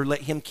interpreter,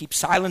 let him keep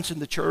silence in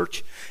the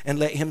church and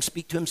let him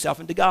speak to himself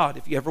and to God.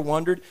 If you ever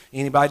wondered,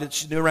 anybody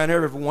that's new around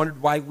here ever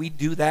wondered why we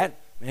do that?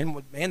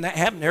 Man, that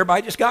happened.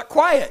 Everybody just got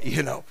quiet,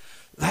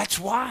 That's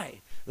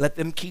why. Let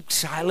them keep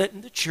silent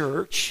in the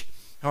church,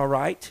 all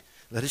right?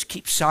 Let us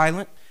keep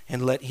silent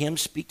and let him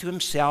speak to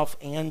himself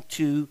and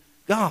to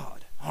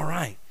God, all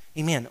right?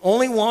 Amen.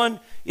 Only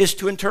one is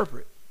to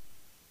interpret.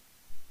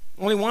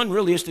 Only one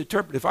really is to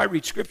interpret. If I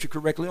read Scripture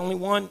correctly, only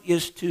one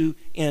is to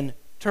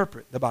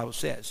interpret, the Bible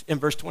says. In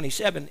verse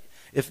 27,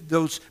 if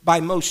those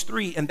by most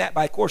three, and that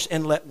by course,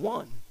 and let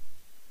one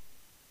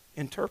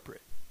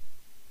interpret.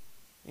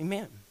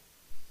 Amen.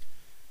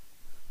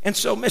 And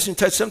so message and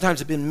touch sometimes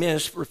have been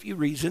missed for a few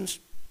reasons.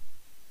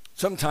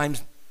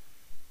 Sometimes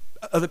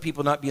other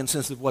people not being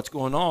sensitive to what's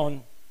going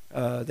on,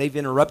 they've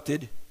been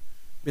interrupted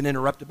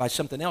by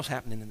something else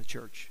happening in the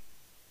church.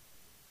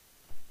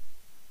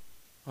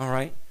 All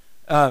right?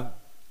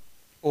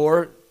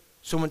 Or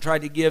someone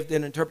tried to give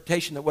an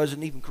interpretation that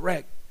wasn't even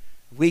correct.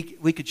 We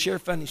could share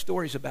funny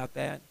stories about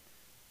that.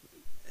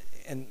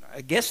 And I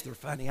guess they're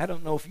funny. I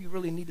don't know if you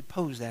really need to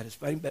pose that as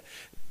funny, but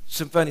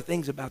some funny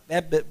things about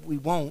that, but we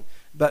won't.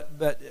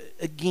 But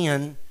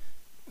again,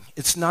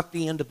 it's not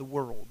the end of the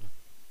world.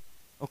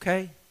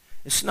 Okay?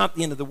 It's not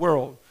the end of the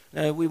world.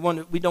 We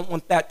don't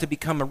want that to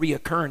become a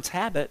reoccurrence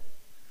habit,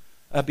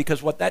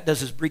 because what that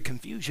does is breed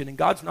confusion, and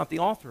God's not the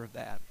author of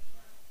that.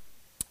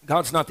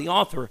 God's not the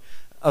author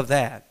of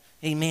that.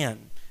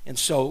 Amen. And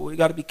so we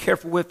got to be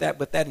careful with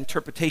that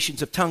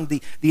interpretations of tongue,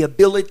 the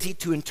ability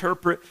to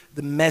interpret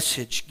the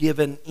message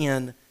given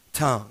in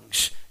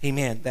tongues.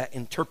 Amen. That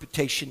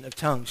interpretation of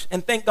tongues.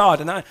 And thank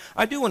God, and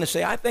I do want to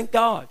say, I thank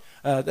God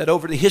that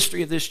over the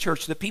history of this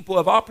church, the people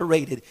have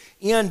operated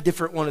in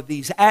different one of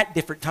these at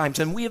different times.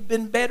 And we have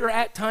been better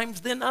at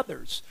times than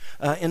others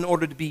in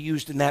order to be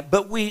used in that.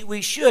 But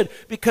we should,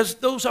 because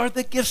those are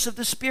the gifts of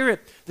the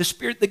Spirit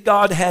that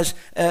God has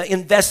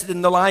invested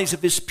in the lives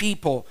of His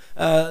people.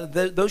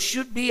 Those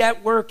should be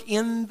at work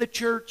in the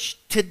church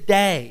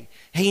today.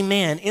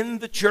 Amen. In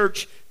the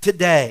church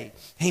today.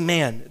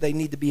 Amen. They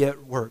need to be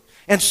at work.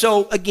 And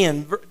so,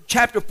 again,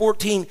 chapter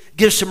 14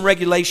 gives some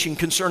regulation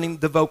concerning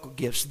the vocal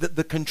gifts,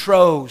 the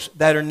controls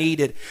that are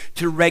needed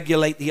to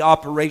regulate the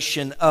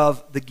operation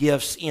of the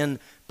gifts in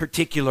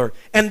particular.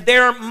 And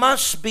there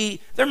must be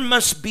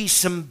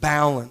some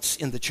balance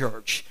in the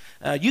church.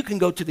 You can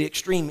go to the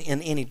extreme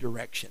in any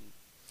direction.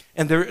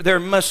 And there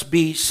must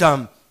be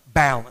some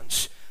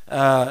balance.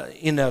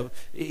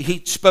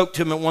 He spoke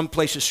to him in one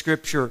place of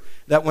Scripture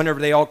that whenever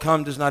they all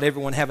come, does not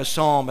everyone have a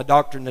psalm, a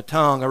doctrine, a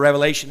tongue, a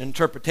revelation, an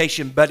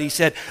interpretation? But he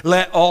said,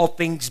 let all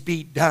things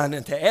be done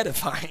unto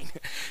edifying.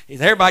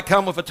 Everybody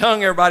come with a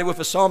tongue, everybody with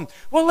a psalm.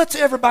 Well, let's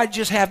everybody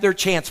just have their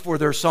chance for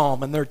their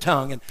psalm and their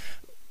tongue, and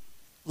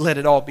let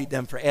it all be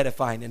done for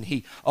edifying. And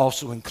he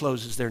also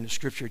encloses there in the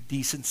Scripture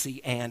decency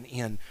and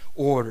in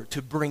order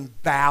to bring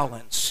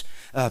balance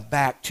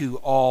back to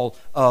all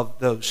of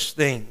those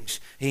things.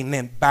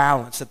 Amen.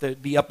 Balance, that there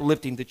be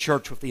uplifting the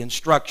church with the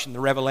instruction, the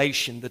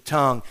revelation, the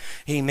tongue.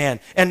 Amen.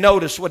 And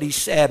notice what he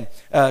said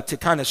to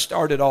kind of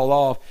start it all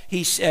off.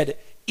 He said,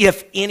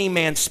 if any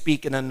man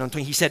speak in an unknown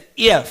tongue. He said,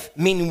 if,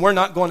 meaning we're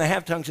not going to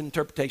have tongues and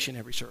interpretation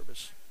every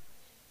service.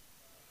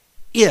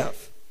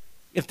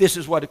 If this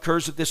is what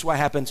occurs, if this is what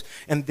happens,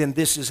 and then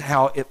this is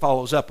how it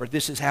follows up, or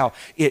this is how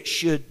it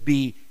should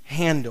be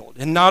handled.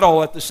 And not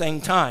all at the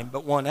same time,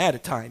 but one at a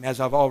time,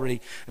 as I've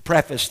already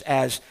prefaced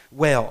as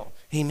well.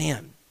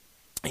 Amen.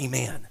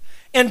 Amen.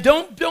 And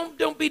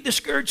don't be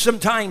discouraged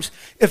sometimes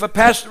if a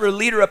pastor or a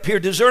leader up here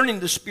discerning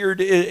the Spirit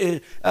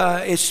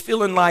is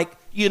feeling like,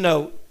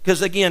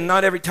 because again,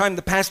 not every time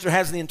the pastor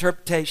has the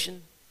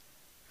interpretation.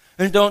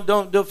 And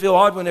don't feel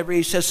odd whenever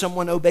he says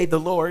someone obey the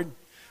Lord.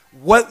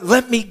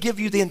 Let me give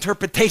you the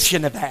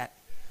interpretation of that.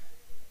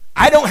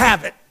 I don't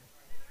have it.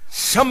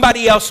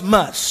 Somebody else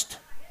must.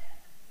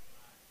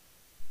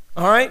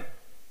 All right?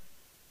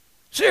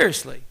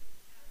 Seriously.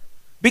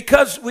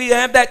 Because we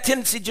have that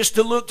tendency just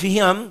to look to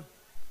him.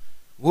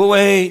 We'll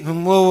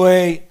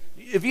wait.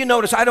 If you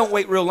notice, I don't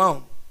wait real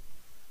long.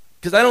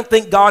 Because I don't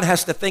think God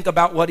has to think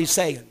about what he's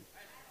saying.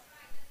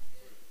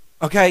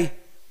 Okay?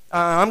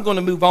 I'm going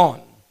to move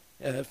on.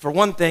 For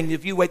one thing,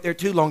 if you wait there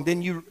too long,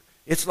 then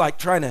it's like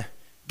trying to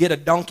get a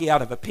donkey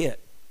out of a pit.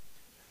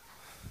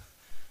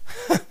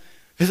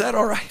 Is that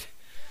all right?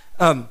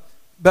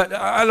 But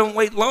I don't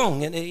wait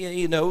long. And,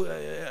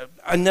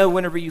 I know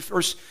whenever you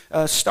first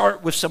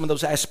start with some of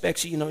those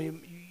aspects, you're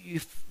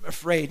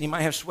afraid. You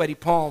might have sweaty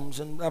palms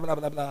and blah, blah,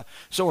 blah, blah,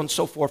 so on and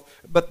so forth.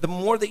 But the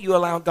more that you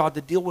allow God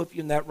to deal with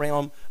you in that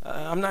realm,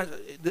 I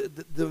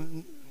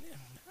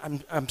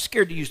I'm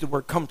scared to use the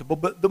word comfortable,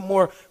 but the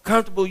more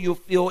comfortable you'll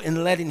feel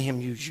in letting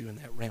him use you in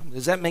that realm.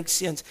 Does that make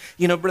sense?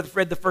 You know, Brother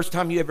Fred, the first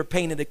time you ever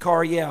painted a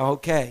car, yeah,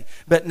 okay.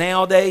 But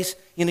nowadays,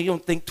 you know, you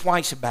don't think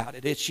twice about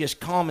it. It's just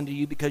common to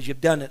you because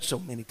you've done it so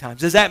many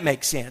times. Does that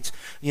make sense?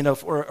 You know,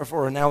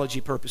 for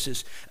analogy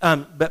purposes.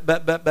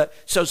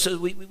 So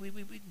we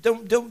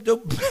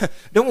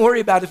don't worry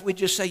about if we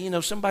just say, you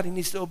know, somebody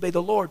needs to obey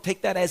the Lord.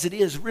 Take that as it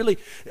is, really.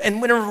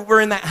 And whenever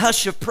we're in that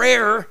hush of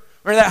prayer,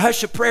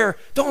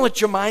 don't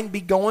let your mind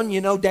be going,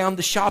 you know, down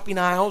the shopping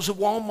aisles of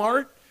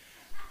Walmart.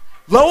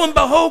 Lo and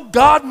behold,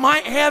 God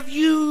might have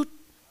you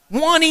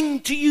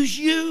wanting to use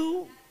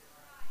you,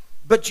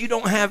 but you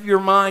don't have your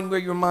mind where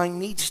your mind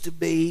needs to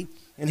be,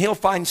 and he'll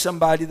find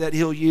somebody that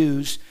he'll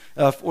use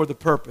for the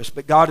purpose.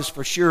 But God is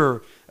for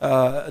sure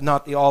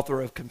not the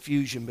author of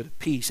confusion, but of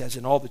peace, as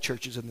in all the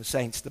churches and the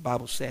saints, the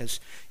Bible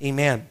says.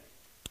 Amen.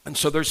 And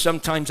so there's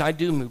sometimes I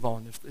do move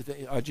on.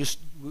 I just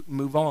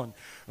move on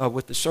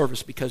with the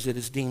service because it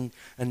is deemed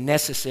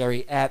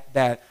necessary at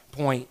that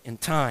point in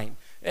time.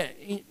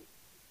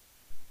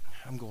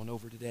 I'm going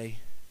over today.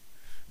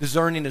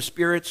 Discerning of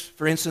spirits,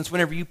 for instance,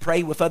 whenever you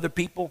pray with other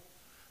people,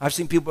 I've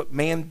seen people,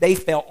 man, they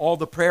felt all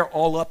the prayer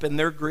all up in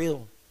their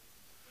grill.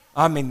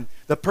 I mean,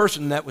 the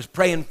person that was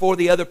praying for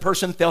the other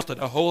person felt it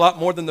a whole lot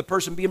more than the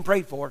person being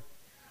prayed for.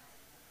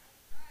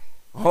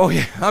 Oh,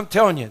 yeah, I'm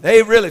telling you,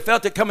 they really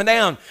felt it coming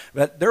down.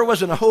 But there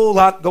wasn't a whole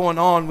lot going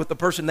on with the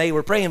person they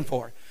were praying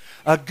for.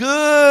 A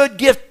good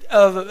gift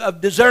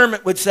of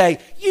discernment would say,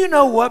 you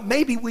know what,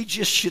 maybe we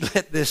just should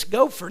let this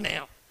go for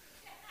now.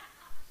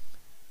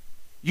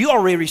 You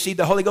already received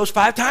the Holy Ghost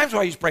 5 times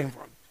while you was praying for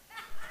him.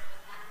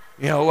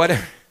 You know,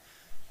 whatever.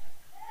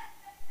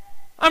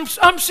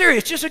 I'm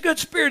serious, just a good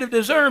spirit of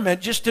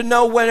discernment, just to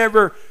know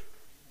whenever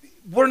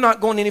we're not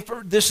going any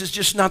further. This is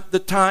just not the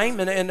time,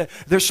 and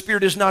their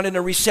spirit is not in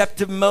a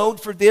receptive mode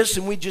for this,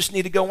 and we just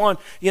need to go on.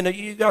 You know,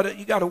 you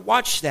gotta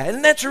watch that.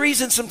 And that's the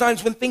reason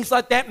sometimes when things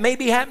like that may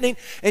be happening,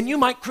 and you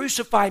might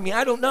crucify me,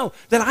 I don't know,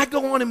 that I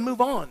go on and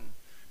move on.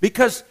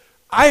 Because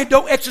I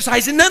don't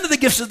exercise in none of the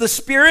gifts of the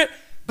Spirit,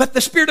 but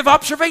the spirit of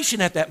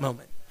observation at that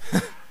moment.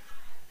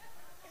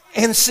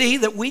 And see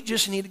that we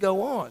just need to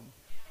go on.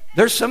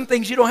 There's some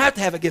things you don't have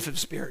to have a gift of the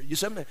Spirit.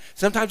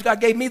 Sometimes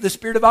God gave me the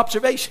spirit of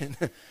observation.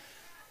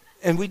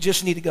 And we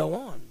just need to go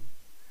on.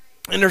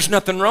 And there's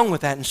nothing wrong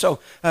with that. And so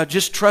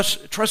just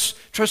trust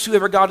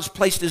whoever God has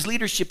placed as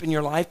leadership in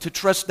your life, to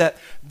trust that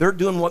they're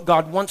doing what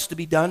God wants to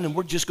be done, and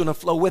we're just going to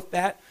flow with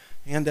that.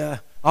 And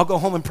I'll go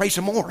home and pray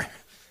some more.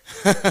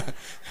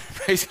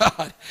 Praise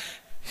God.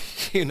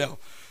 You know,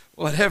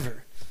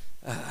 whatever.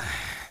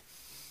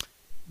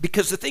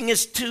 Because the thing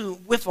is, too,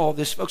 with all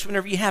this, folks,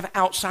 whenever you have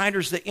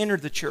outsiders that enter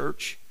the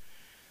church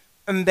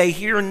and they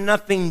hear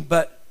nothing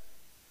but,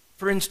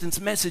 for instance,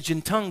 message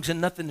in tongues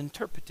and nothing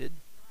interpreted,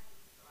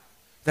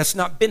 that's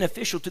not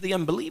beneficial to the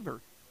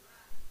unbeliever.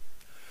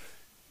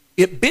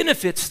 It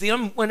benefits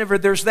them whenever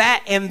there's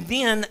that and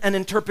then an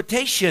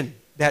interpretation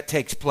that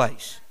takes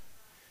place.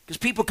 Because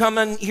people come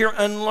in here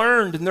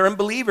unlearned and they're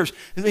unbelievers.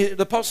 The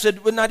Apostle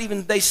said, would not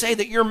even they say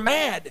that you're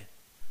mad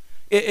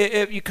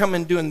if you come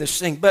in doing this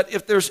thing. But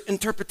if there's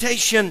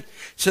interpretation,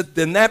 so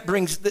then that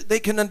brings, they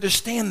can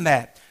understand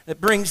that.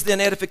 It brings then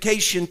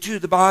edification to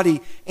the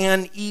body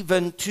and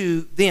even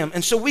to them.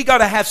 And so we got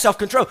to have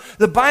self-control.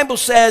 The Bible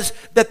says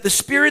that the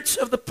spirits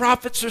of the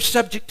prophets are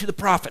subject to the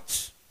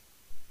prophets.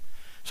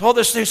 So all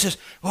this thing says,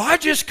 well, I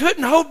just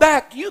couldn't hold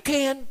back. You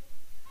can.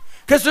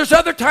 Because there's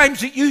other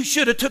times that you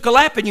should have took a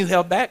lap and you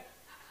held back.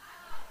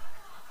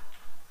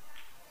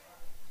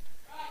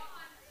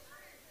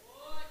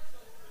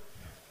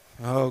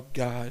 Oh,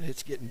 God,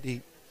 it's getting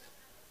deep.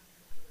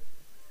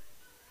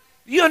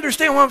 You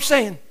understand what I'm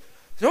saying?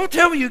 Don't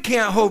tell me you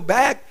can't hold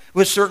back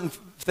with certain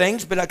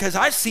things, but because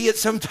I see it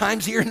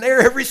sometimes here and there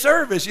every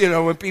service, you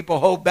know, when people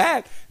hold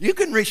back, you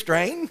can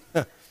restrain.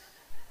 The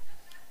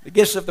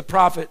gifts of the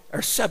prophet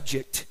are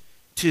subject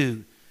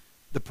to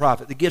the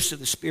prophet. The gifts of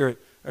the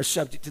Spirit are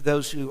subject to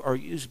those who are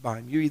used by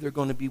him. You're either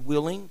going to be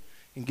willing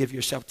and give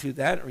yourself to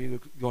that, or you're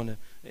going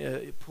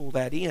to pull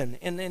that in.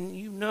 And then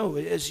you know,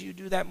 as you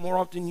do that more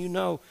often, you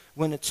know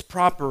when it's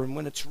proper and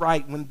when it's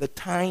right, when the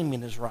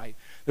timing is right.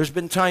 There's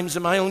been times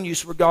in my own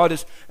use where God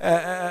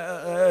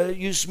has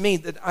used me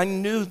that I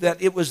knew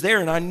that it was there,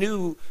 and I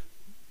knew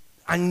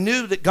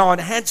that God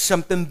had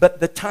something, but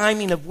the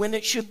timing of when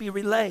it should be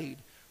relayed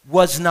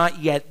was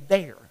not yet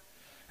there.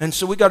 And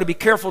so we got to be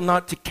careful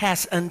not to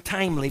cast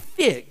untimely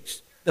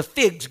figs. The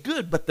fig's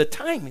good, but the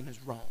timing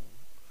is wrong.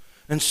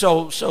 And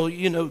so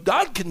you know,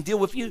 God can deal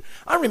with you.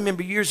 I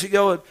remember years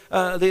ago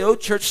at the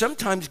old church,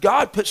 sometimes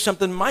God put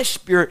something in my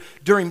spirit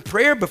during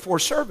prayer before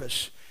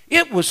service.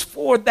 It was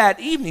for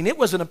that evening. It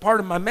wasn't a part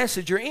of my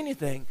message or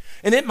anything.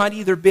 And it might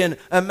either been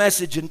a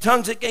message in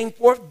tongues that came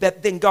forth,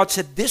 that then God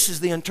said, this is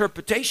the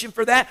interpretation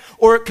for that.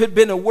 Or it could have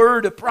been a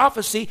word of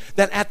prophecy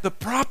that at the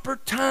proper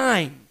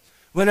time,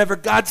 whenever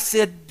God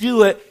said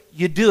do it,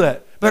 you do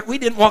it. But we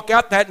didn't walk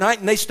out that night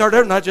and they started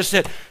out and I just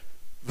said,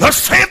 thus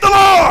saith the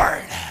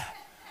Lord.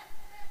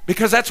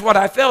 Because that's what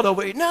I felt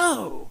over.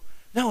 No.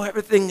 No,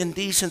 everything in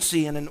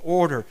decency and in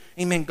order.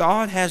 Amen.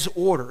 God has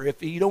order.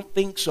 If you don't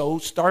think so,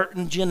 start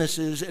in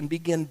Genesis and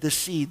begin to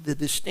see the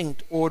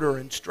distinct order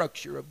and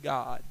structure of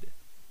God.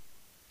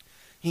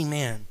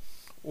 Amen.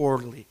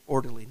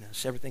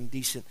 Orderliness. Everything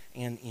decent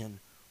and in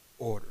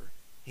order.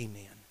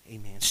 Amen.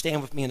 Amen.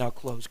 Stand with me and I'll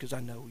close because I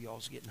know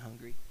y'all's getting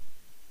hungry.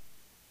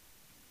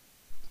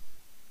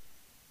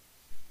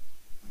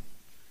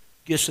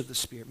 Gifts of the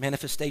Spirit.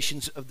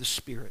 Manifestations of the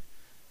Spirit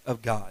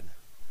of God.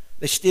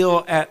 They're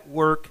still at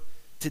work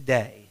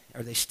today.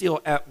 Are they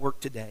still at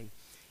work today?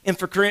 In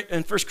 1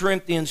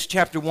 Corinthians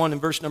chapter 1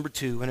 and verse number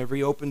 2, whenever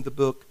he opened the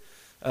book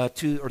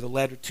the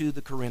letter to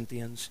the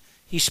Corinthians,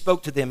 he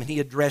spoke to them and he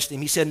addressed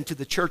them. He said, "Unto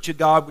the church of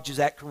God, which is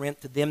at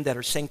Corinth, to them that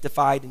are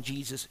sanctified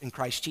in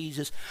Christ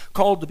Jesus,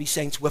 called to be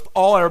saints with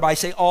all," everybody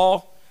say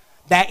all,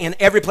 that in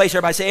every place,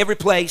 everybody say every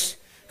place,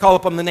 call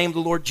upon the name of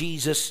the Lord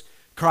Jesus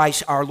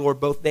Christ our Lord,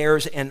 both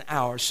theirs and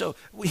ours. So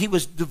he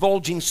was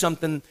divulging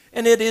something,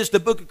 and it is the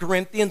book of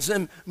Corinthians,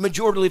 and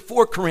majorly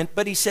for Corinth,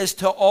 but he says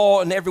to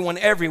all and everyone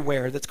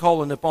everywhere that's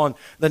calling upon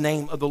the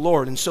name of the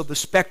Lord. And so the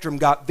spectrum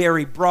got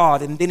very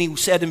broad. And then he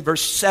said in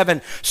verse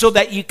 7, "So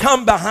that you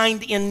come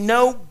behind in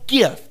no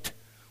gift,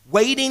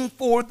 waiting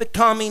for the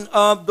coming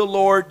of the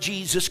Lord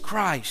Jesus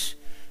Christ."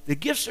 The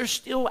gifts are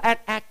still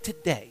at act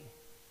today.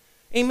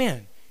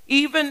 Amen.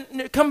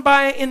 Even come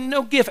by in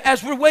no gift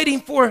as we're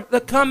waiting for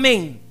the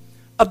coming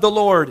of the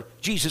Lord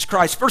Jesus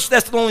Christ. 1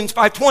 Thessalonians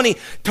 5:20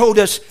 told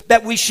us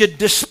that we should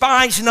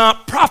despise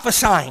not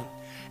prophesying.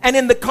 And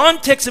in the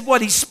context of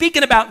what he's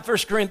speaking about in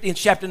 1 Corinthians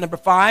chapter number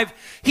 5,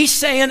 he's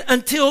saying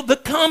until the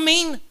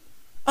coming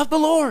of the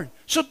Lord.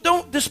 So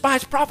don't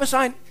despise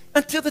prophesying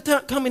until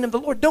the coming of the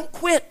Lord. Don't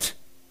quit.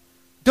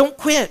 Don't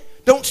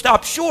quit. Don't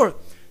stop short.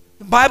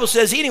 The Bible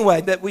says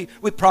anyway that we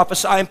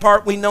prophesy in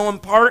part, we know in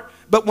part,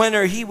 but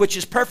when he which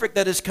is perfect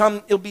that has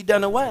come, it'll be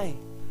done away.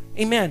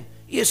 Amen.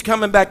 He is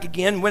coming back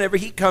again. Whenever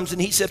he comes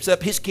and he sets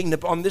up his kingdom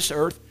on this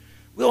earth,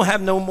 we'll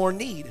have no more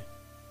need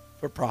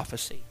for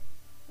prophecy.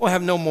 We'll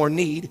have no more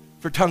need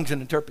for tongues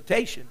and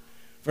interpretation.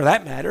 For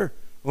that matter,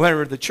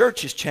 whenever the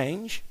church is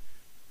changed,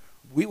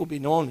 we will be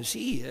known as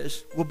he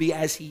is. We'll be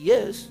as he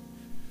is.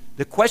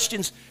 The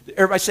questions,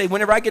 everybody say,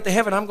 whenever I get to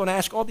heaven, I'm going to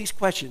ask all these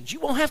questions. You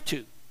won't have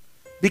to,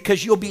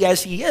 because you'll be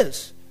as he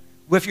is.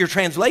 With your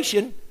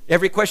translation,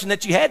 every question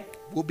that you had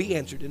will be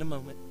answered in a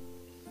moment.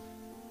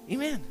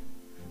 Amen.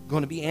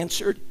 Going to be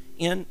answered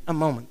in a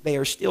moment. They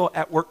are still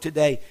at work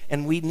today,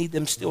 and we need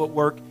them still at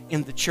work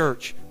in the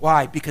church.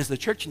 Why? Because the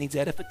church needs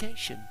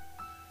edification.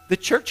 The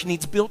church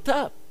needs built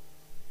up.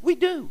 We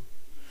do.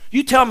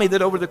 You tell me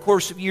that over the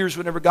course of years,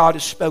 whenever God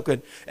has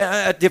spoken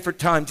at different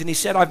times, and he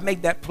said, "I've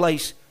made that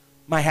place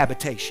my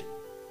habitation."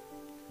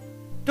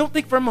 Don't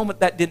think for a moment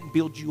that didn't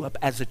build you up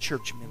as a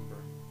church member,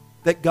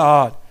 that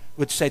God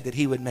would say that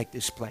he would make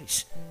this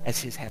place as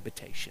his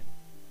habitation.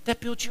 That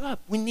builds you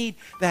up. We need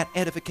that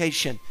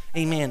edification,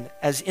 amen,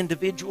 as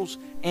individuals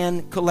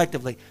and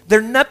collectively.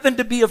 There's nothing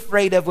to be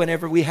afraid of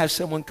whenever we have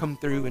someone come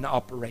through and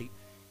operate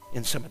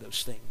in some of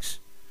those things.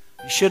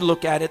 You should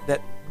look at it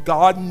that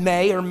God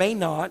may or may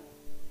not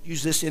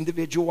use this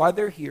individual while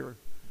they're here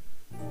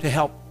to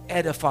help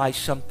edify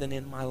something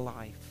in my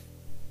life,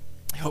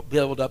 help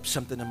build up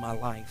something in my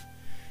life.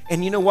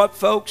 And you know what,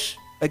 folks?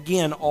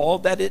 Again, all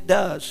that it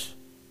does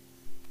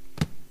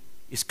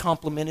is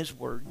complement his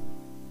word.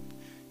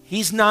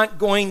 He's not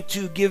going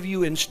to give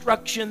you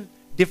instruction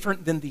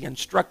different than the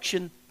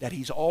instruction that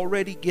he's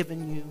already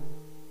given you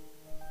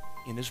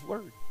in his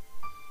word.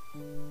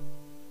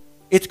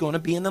 It's going to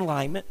be in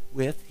alignment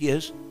with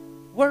his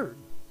word.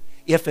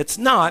 If it's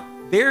not,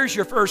 there's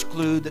your first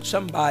clue that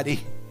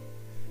somebody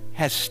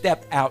has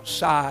stepped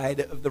outside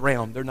of the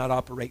realm. They're not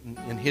operating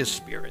in his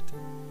spirit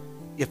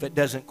if it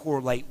doesn't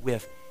correlate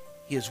with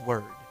his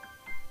word.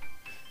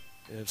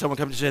 If someone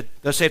comes and said,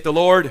 "Thus saith the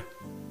Lord,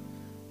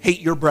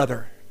 hate your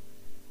brother."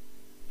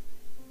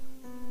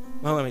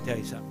 Well, let me tell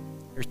you something.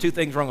 There's two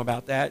things wrong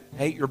about that.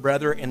 Hate your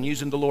brother and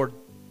using the Lord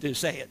to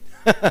say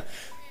it.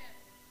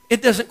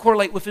 It doesn't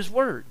correlate with his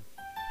word.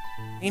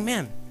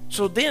 Amen.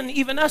 So then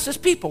even us as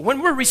people,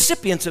 when we're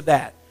recipients of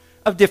that,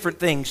 of different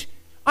things,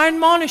 I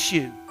admonish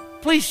you,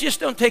 please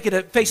just don't take it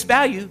at face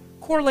value.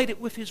 Correlate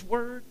it with his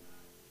word.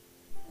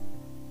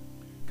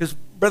 Because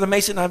Brother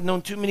Mason, I've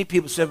known too many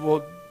people said,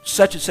 "Well,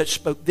 such and such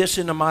spoke this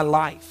into my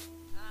life."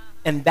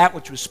 And that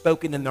which was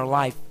spoken in their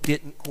life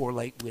didn't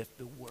correlate with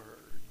the word.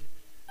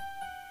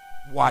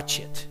 Watch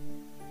it.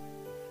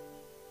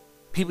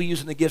 People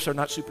using the gifts are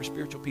not super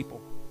spiritual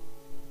people.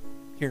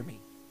 Hear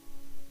me.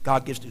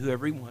 God gives to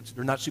whoever he wants.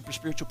 They're not super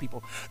spiritual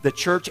people. The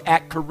church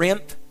at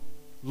Corinth,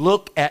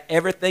 look at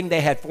everything.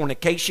 They had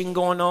fornication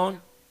going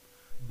on.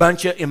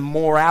 Bunch of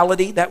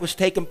immorality that was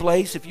taking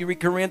place. If you read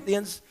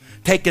Corinthians,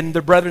 taking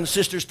their brothers and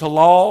sisters to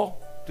law,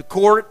 to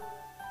court,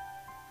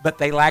 but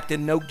they lacked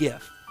in no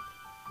gift.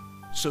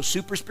 So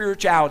super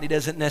spirituality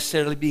doesn't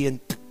necessarily be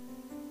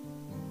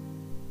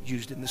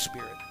used in the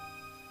spirit.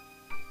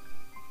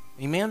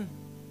 Amen?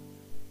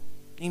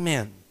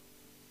 Amen.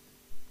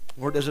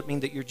 Or does it mean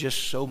that you're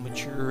just so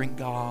mature in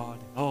God?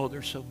 Oh,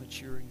 they're so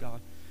mature in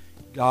God.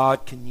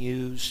 God can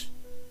use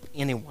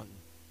anyone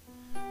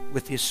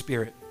with His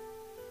Spirit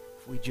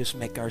if we just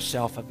make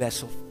ourselves a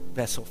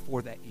vessel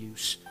for that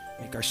use,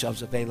 make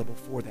ourselves available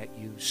for that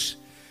use.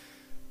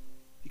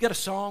 You got a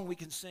song we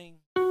can sing?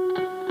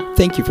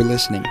 Thank you for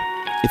listening.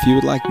 If you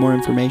would like more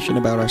information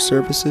about our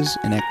services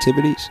and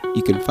activities,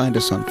 you can find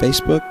us on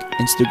Facebook,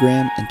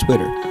 Instagram, and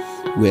Twitter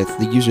with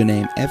the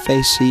username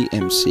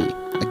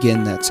FACMC.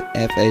 Again, that's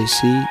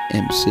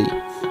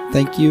FACMC.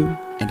 Thank you,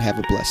 and have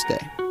a blessed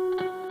day.